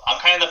most. I'm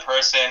kind of the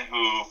person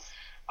who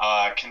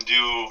can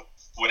do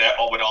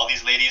what all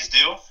these ladies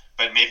do,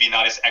 but maybe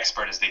not as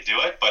expert as they do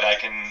it. But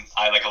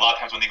I like a lot of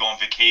times when they go on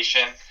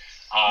vacation,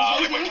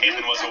 like when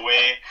Caitlin was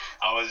away,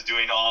 I was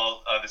doing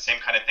all the same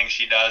kind of things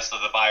she does. So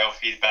the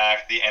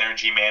biofeedback, the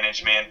energy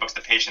management, because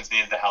the patients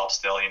needed the help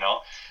still,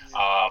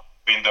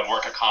 doing the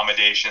work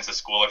accommodations, the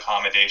school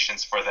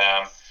accommodations for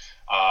them,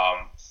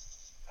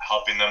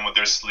 helping them with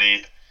their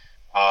sleep.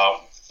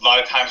 A lot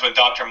of times when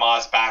Dr. Ma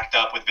is backed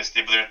up with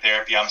vestibular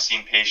therapy, I'm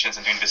seeing patients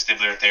and doing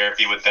vestibular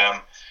therapy with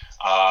them.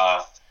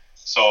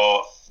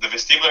 So the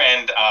vestibular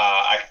end,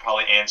 I could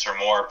probably answer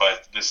more,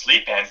 but the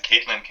sleep end,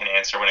 Caitlin can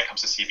answer when it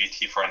comes to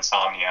CBT for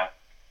insomnia.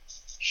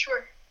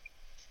 Sure.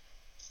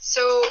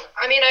 So,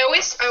 I mean, I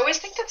always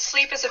think that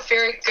sleep is a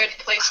very good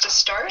place to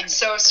start.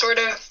 So, sort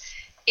of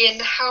in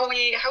how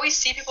we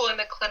see people in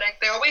the clinic,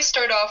 they always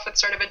start off with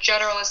sort of a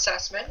general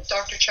assessment.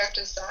 Dr. Chuck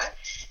does that,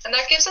 and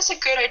that gives us a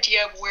good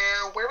idea of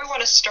where we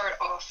want to start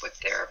off with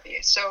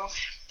therapy. So,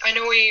 I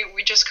know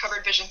we just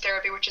covered vision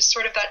therapy, which is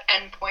sort of that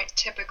endpoint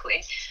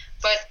typically,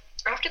 but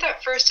after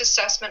that first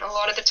assessment, a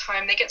lot of the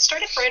time they get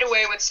started right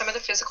away with some of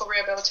the physical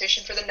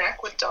rehabilitation for the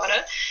neck with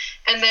Donna,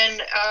 and then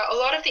a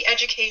lot of the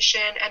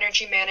education,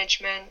 energy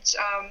management,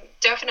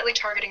 definitely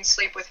targeting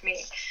sleep with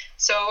me.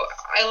 So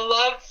I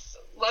love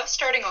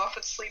starting off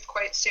with sleep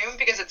quite soon,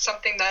 because it's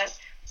something that,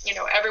 you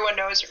know, everyone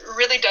knows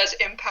really does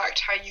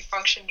impact how you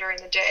function during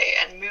the day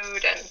and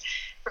mood and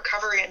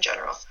recovery in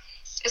general.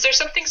 Is there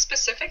something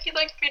specific you'd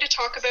like me to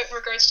talk about in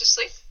regards to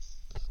sleep?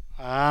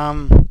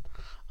 I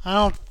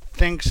don't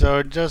think so.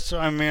 I just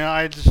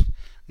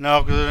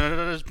no,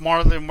 because it's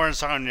more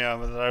insomnia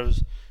that I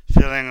was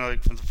feeling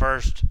like from the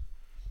first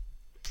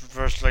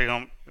like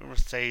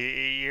say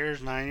 8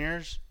 years, 9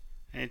 years,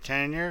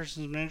 10 years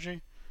since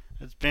injury.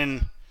 It's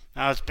been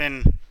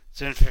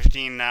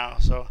 15 now.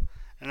 So,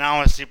 and now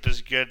my sleep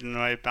is good and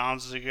my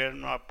balance is good,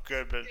 not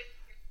good but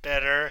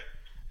better,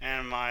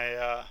 and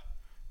my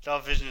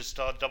double vision is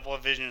still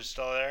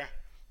there,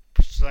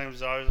 same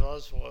as always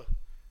was, well,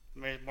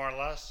 maybe more or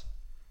less,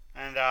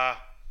 and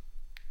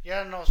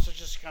so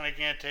just kind of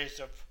getting a taste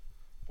of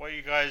what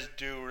you guys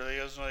do. Really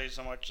isn't really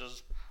so much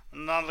as,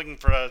 I'm not looking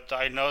for a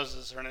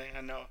diagnosis or anything.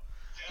 I know,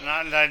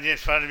 not an idea.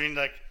 But I mean,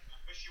 like,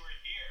 I wish you were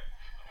here.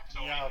 So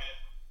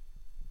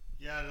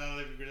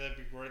that'd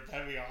be great.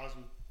 That'd be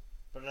awesome.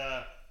 But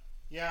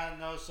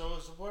So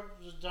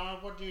Donna,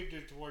 what do you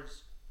do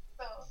towards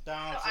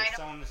balance?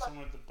 Someone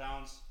with the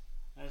balance,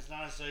 and it's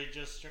not necessarily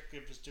just strictly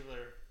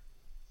vestibular.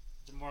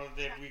 It's more that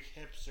they have weak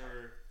hips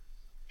or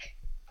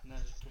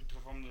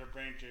from their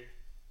brain injury.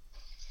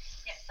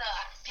 Yeah, so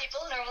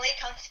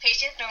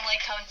patients normally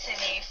come to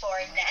me for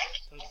neck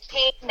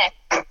pain, neck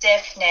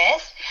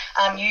stiffness.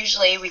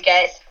 Usually we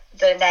get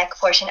the neck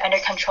portion under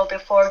control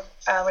before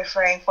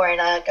referring for a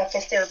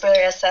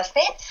vestibular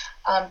assessment,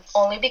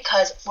 only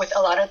because with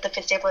a lot of the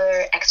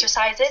vestibular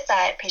exercises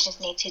that patients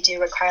need to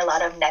do require a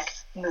lot of neck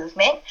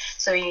movement.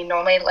 So you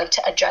normally like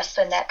to address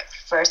the neck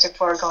first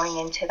before going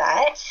into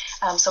that.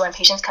 So when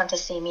patients come to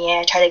see me,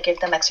 I try to give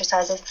them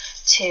exercises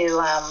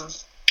to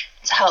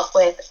help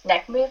with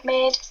neck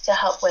movement, to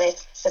help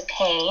with the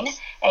pain.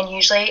 And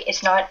usually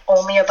it's not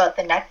only about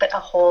the neck, but a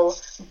whole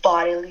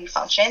bodily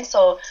function.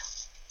 So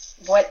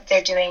what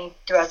they're doing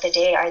throughout the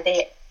day, are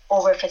they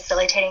over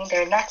facilitating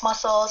their neck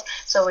muscles?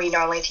 So we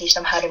normally teach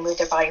them how to move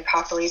their body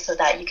properly so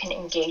that you can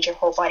engage your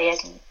whole body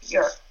as in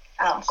your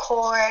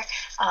core.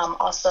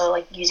 Also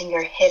like using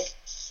your hip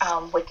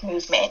with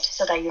movement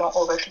so that you don't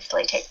over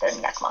facilitate the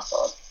neck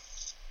muscles.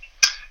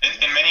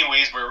 In many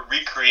ways, we're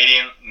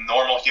recreating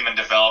normal human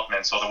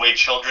development. So the way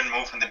children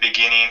move from the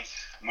beginning,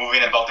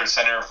 moving about their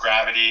center of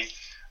gravity,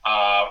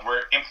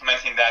 we're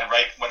implementing that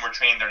right when we're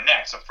training their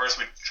neck. So first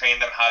we train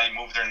them how to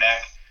move their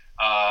neck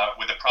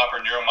with the proper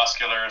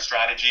neuromuscular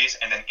strategies,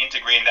 and then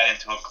integrating that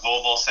into a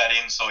global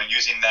setting. So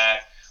using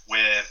that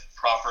with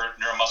proper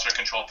neuromuscular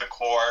control of the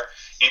core,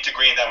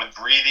 integrating that with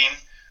breathing,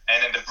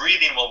 and then the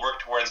breathing will work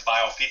towards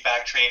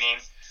biofeedback training.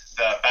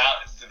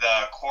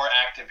 The core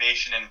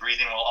activation and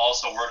breathing will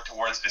also work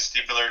towards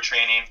vestibular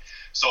training.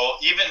 So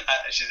even,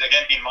 she's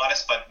again being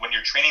modest, but when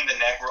you're training the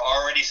neck, we're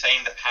already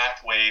setting the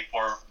pathway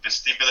for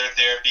vestibular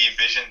therapy,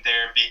 vision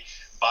therapy,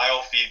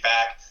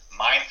 biofeedback,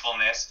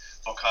 mindfulness,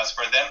 because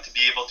for them to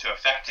be able to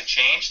affect a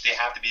change, they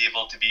have to be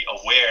able to be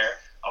aware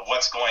of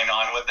what's going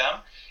on with them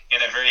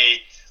in a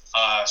very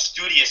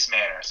studious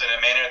manner, so in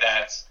a manner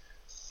that's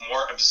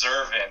more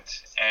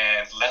observant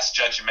and less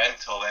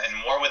judgmental, and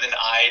more with an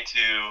eye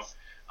to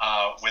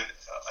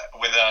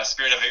with a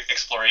spirit of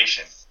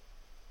exploration.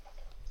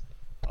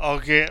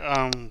 Okay,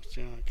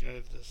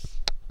 this.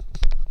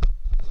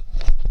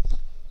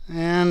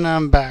 And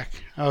I'm back.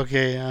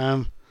 Okay,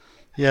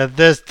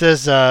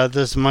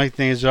 this mic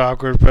thing is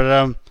awkward,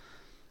 but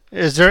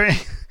is there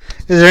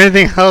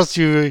anything else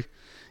you'd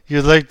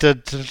like to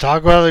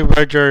talk about, like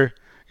about your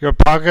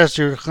podcast,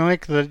 your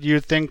clinic, that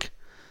you think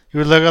you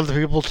would like other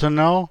people to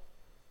know?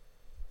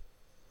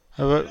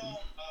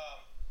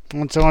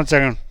 One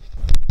second.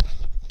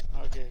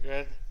 Okay,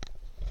 good.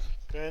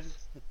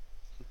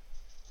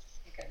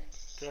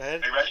 Go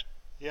ahead. Are you ready?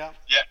 Yeah.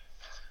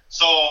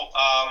 So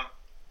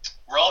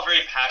we're all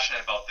very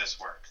passionate about this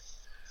work.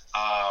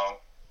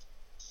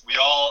 We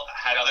all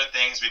had other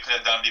things we could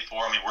have done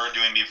before and we were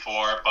doing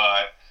before,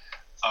 but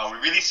we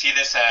really see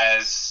this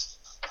as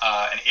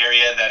an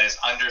area that is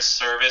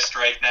underserviced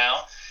right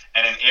now,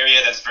 and an area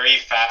that's very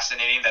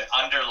fascinating, that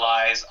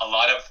underlies a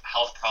lot of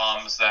health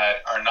problems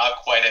that are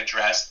not quite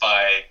addressed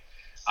by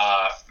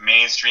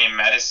mainstream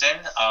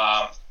medicine.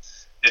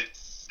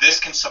 this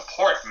can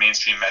support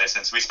mainstream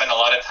medicine. So we spend a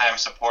lot of time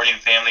supporting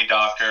family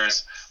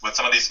doctors with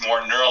some of these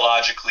more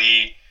neurological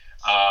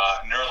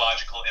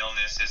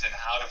illnesses and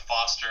how to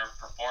foster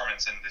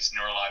performance in these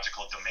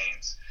neurological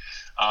domains.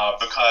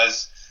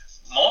 Because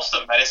most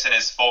of medicine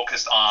is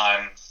focused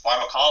on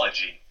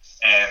pharmacology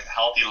and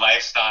healthy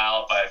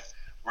lifestyle, but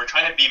we're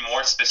trying to be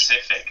more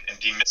specific and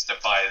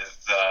demystify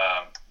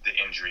the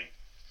injury.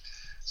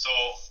 So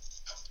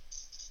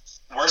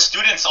we're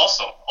students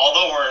also.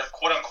 Although we're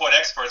quote-unquote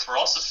experts, we're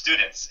also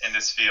students in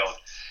this field.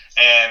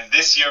 And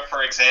this year,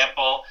 for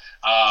example,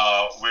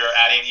 we're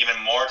adding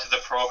even more to the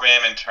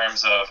program in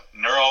terms of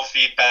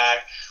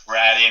neurofeedback. We're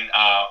adding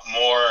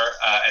more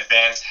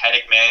advanced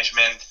headache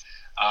management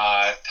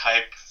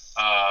type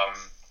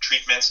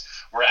treatments.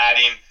 We're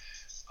adding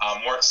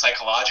more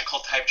psychological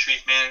type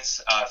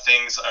treatments,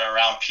 things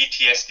around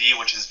PTSD,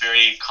 which is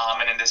very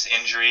common in this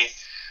injury.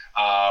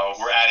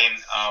 We're adding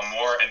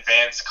more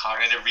advanced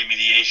cognitive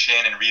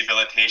remediation and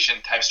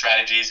rehabilitation type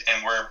strategies,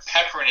 and we're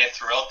peppering it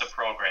throughout the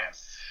program.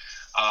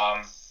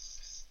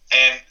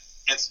 And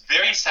it's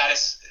very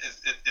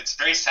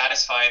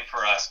satisfying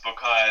for us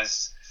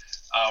because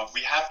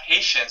we have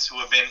patients who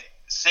have been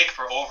sick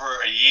for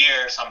over a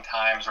year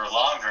sometimes or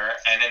longer,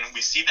 and then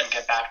we see them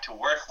get back to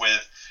work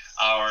with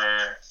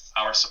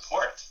our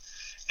support.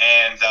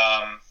 And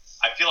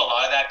I feel a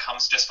lot of that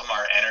comes just from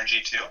our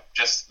energy too,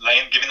 just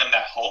giving them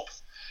that hope,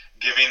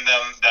 giving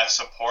them that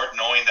support,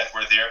 knowing that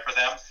we're there for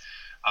them.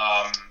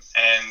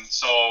 And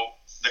so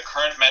the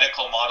current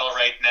medical model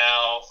right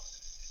now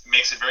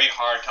makes it very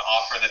hard to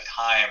offer the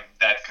time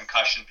that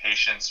concussion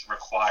patients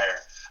require,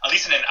 at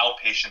least in an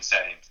outpatient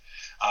setting,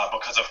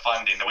 because of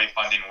funding, the way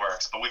funding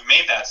works. But we've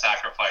made that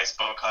sacrifice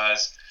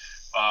because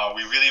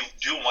we really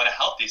do want to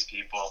help these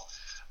people.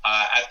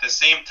 At the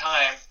same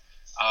time,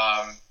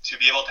 to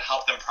be able to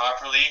help them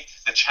properly,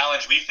 the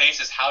challenge we face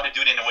is how to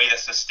do it in a way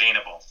that's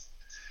sustainable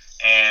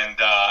and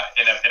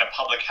in a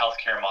public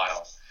healthcare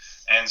model.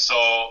 And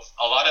so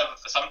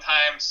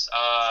sometimes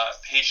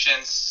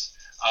patients,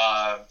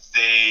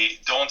 they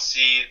don't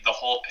see the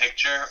whole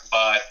picture,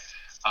 but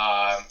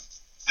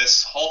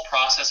this whole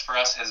process for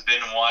us has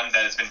been one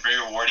that has been very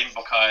rewarding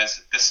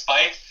because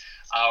despite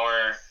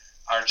our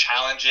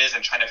challenges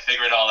and trying to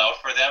figure it all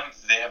out for them,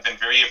 they have been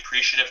very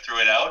appreciative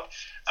throughout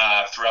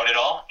it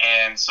all.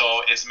 And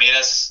so it's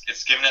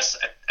given us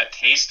a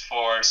taste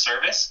for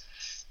service,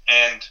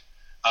 and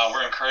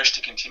we're encouraged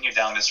to continue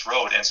down this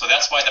road. And so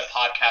that's why the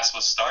podcast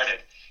was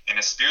started, in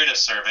a spirit of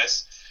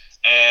service.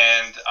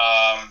 And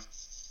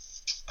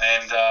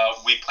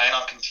we plan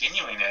on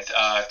continuing it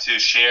to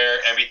share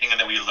everything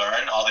that we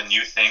learn, all the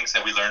new things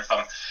that we learn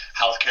from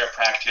healthcare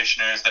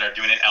practitioners that are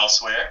doing it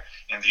elsewhere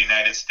in the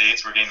United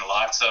States. We're getting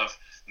lots of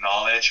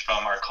knowledge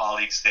from our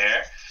colleagues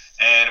there,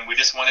 and we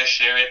just want to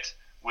share it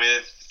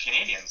with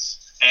Canadians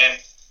and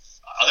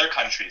other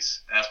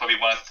countries. And that's why we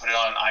wanted to put it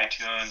on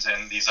iTunes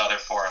and these other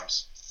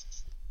forums.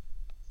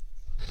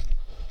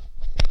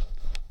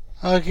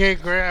 Okay,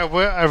 great.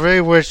 I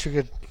really wish we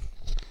could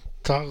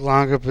talk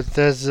longer, but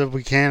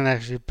we can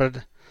actually.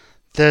 But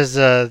this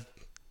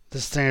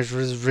thing is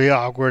really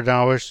awkward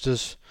now. I wish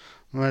this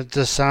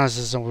sound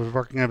system was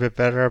working a bit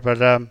better.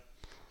 But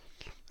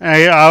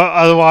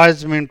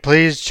otherwise,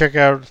 please check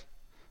out.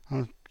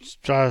 I'll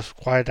try to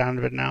quiet down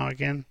a bit now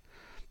again.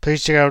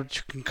 Please check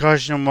out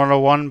Concussion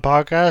 101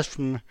 podcast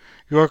from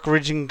York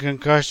Region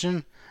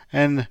Concussion,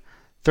 and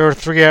there are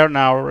 3 out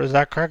now. Is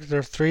that correct? There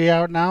are 3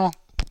 out now.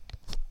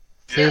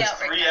 There's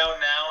 3 out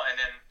now, and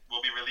then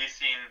we'll be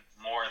releasing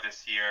more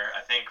this year.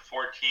 I think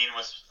 14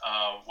 was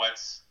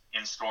what's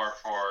in store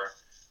for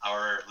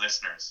our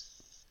listeners.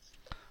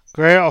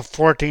 Great,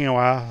 14,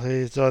 wow.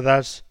 So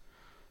that's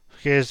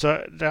okay.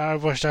 So I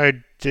wish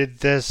I did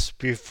this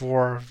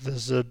before.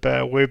 This is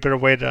a way better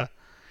way to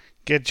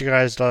get you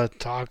guys to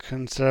talk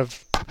instead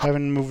of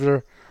having to move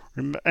their.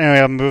 Anyway,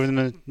 I'm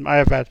moving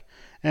my iPad.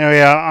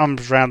 Anyway, I'm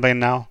just rambling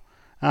now.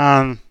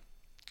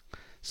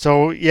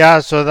 So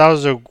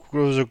that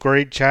was a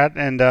great chat,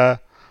 and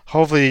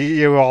hopefully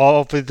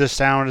the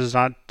sound is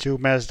not too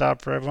messed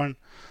up for everyone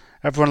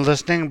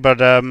listening.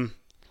 But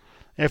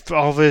if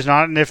hopefully it's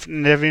not, and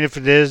even if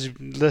it is,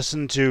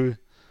 listen to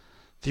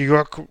the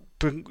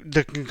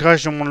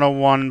Concussion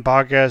 101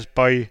 podcast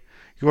by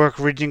York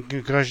Region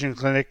Concussion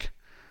Clinic.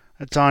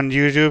 It's on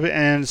YouTube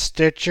and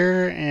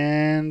Stitcher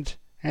and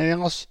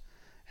anything else,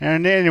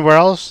 and anywhere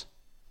else.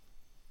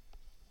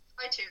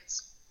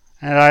 iTunes.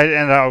 And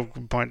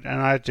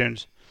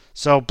iTunes.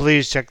 So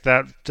please check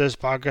this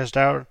podcast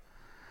out.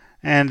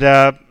 And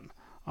I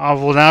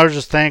will now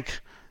just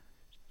thank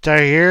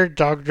Tahir,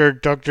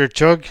 Dr.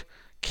 Chug,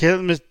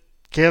 Caitlin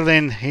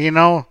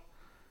Hino,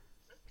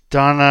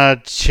 Donna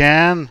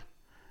Chan,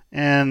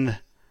 and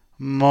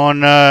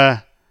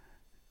Mona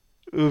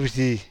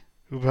Oopsie.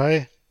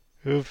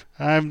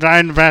 I'm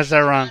trying to pronounce that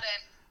wrong.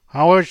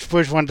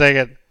 Which one did I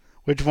get?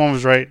 Which one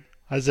was right?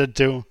 I said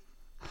 2.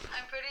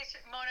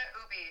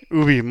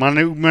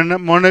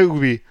 Mona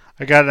Ubi.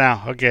 I got it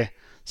now. Okay.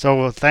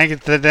 So thank you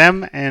to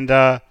them, and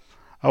I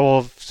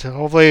will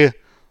hopefully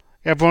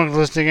everyone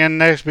listening in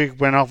next week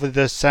when hopefully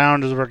the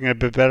sound is working a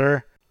bit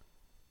better.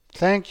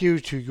 Thank you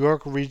to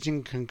York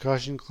Region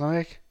Concussion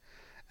Clinic,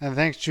 and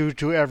thanks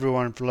to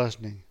everyone for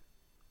listening.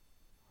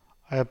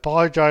 I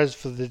apologize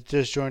for the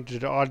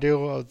disjointed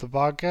audio of the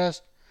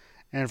podcast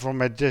and for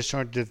my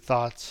disjointed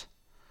thoughts.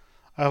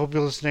 I hope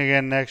you'll listen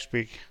again next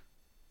week.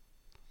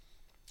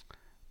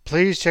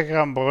 Please check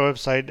out my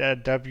website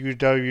at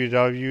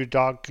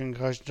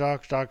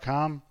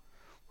www.concussiontalks.com,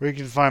 where you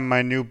can find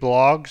my new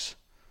blogs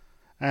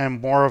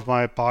and more of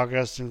my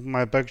podcasts in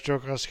my bike tour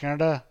across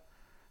Canada,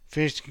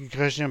 Phoenix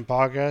Concussion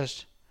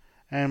Podcast,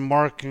 and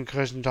more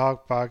Concussion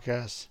Talk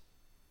podcasts.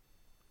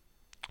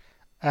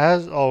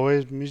 As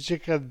always,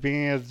 music at the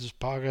beginning of this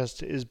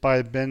podcast is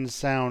by Ben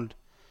Sound,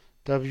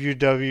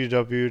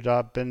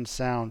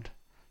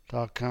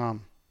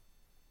 www.bensound.com.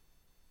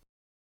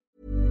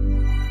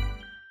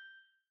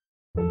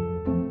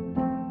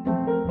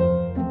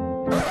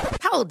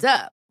 Hold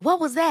up. What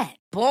was that?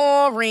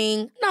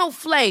 Boring. No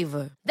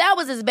flavor. That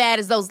was as bad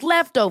as those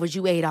leftovers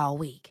you ate all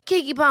week.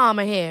 Keke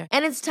Palmer here,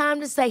 and it's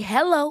time to say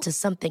hello to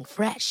something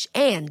fresh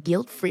and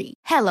guilt-free.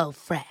 Hello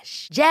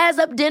Fresh. Jazz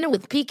up dinner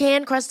with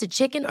pecan-crusted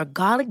chicken or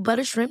garlic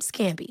butter shrimp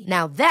scampi.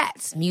 Now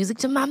that's music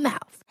to my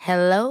mouth.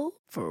 Hello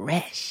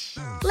Fresh.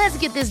 Let's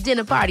get this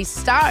dinner party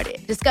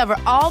started. Discover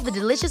all the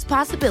delicious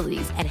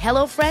possibilities at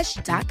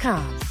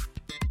HelloFresh.com.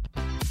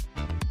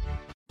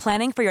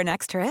 Planning for your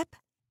next trip?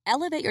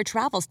 Elevate your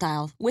travel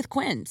style with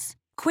Quince.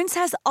 Quince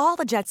has all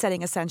the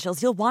jet-setting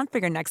essentials you'll want for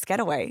your next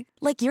getaway,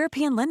 like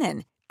European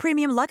linen,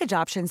 premium luggage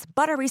options,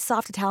 buttery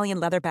soft Italian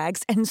leather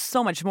bags, and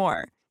so much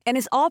more. And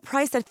is all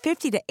priced at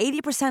 50 to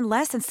 80%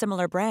 less than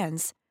similar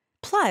brands.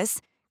 Plus,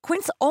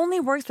 Quince only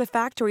works with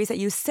factories that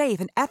use safe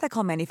and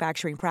ethical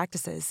manufacturing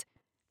practices.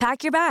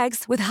 Pack your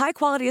bags with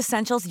high-quality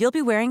essentials you'll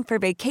be wearing for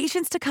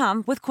vacations to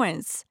come with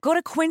Quince. Go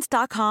to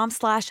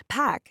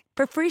quince.com/pack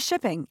for free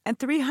shipping and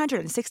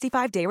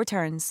 365-day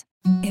returns.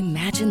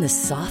 Imagine the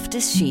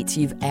softest sheets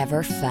you've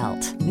ever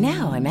felt.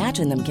 Now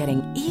imagine them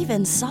getting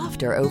even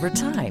softer over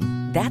time.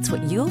 That's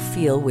what you'll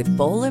feel with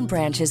Boll &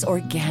 Branch's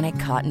organic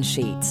cotton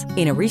sheets.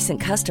 In a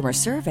recent customer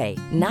survey,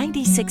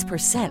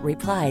 96%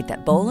 replied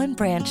that Boll &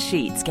 Branch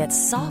sheets get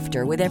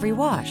softer with every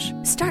wash.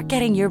 Start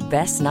getting your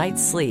best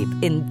night's sleep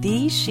in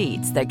these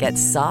sheets that get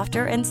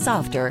softer and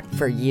softer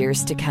for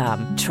years to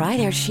come. Try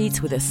their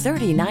sheets with a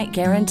 30-night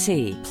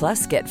guarantee.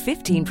 Plus, get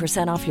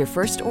 15% off your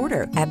first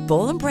order at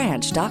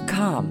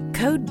bollandbranch.com.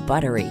 Code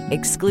BUTTERY.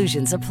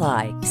 Exclusions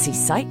apply. See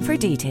site for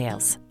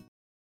details.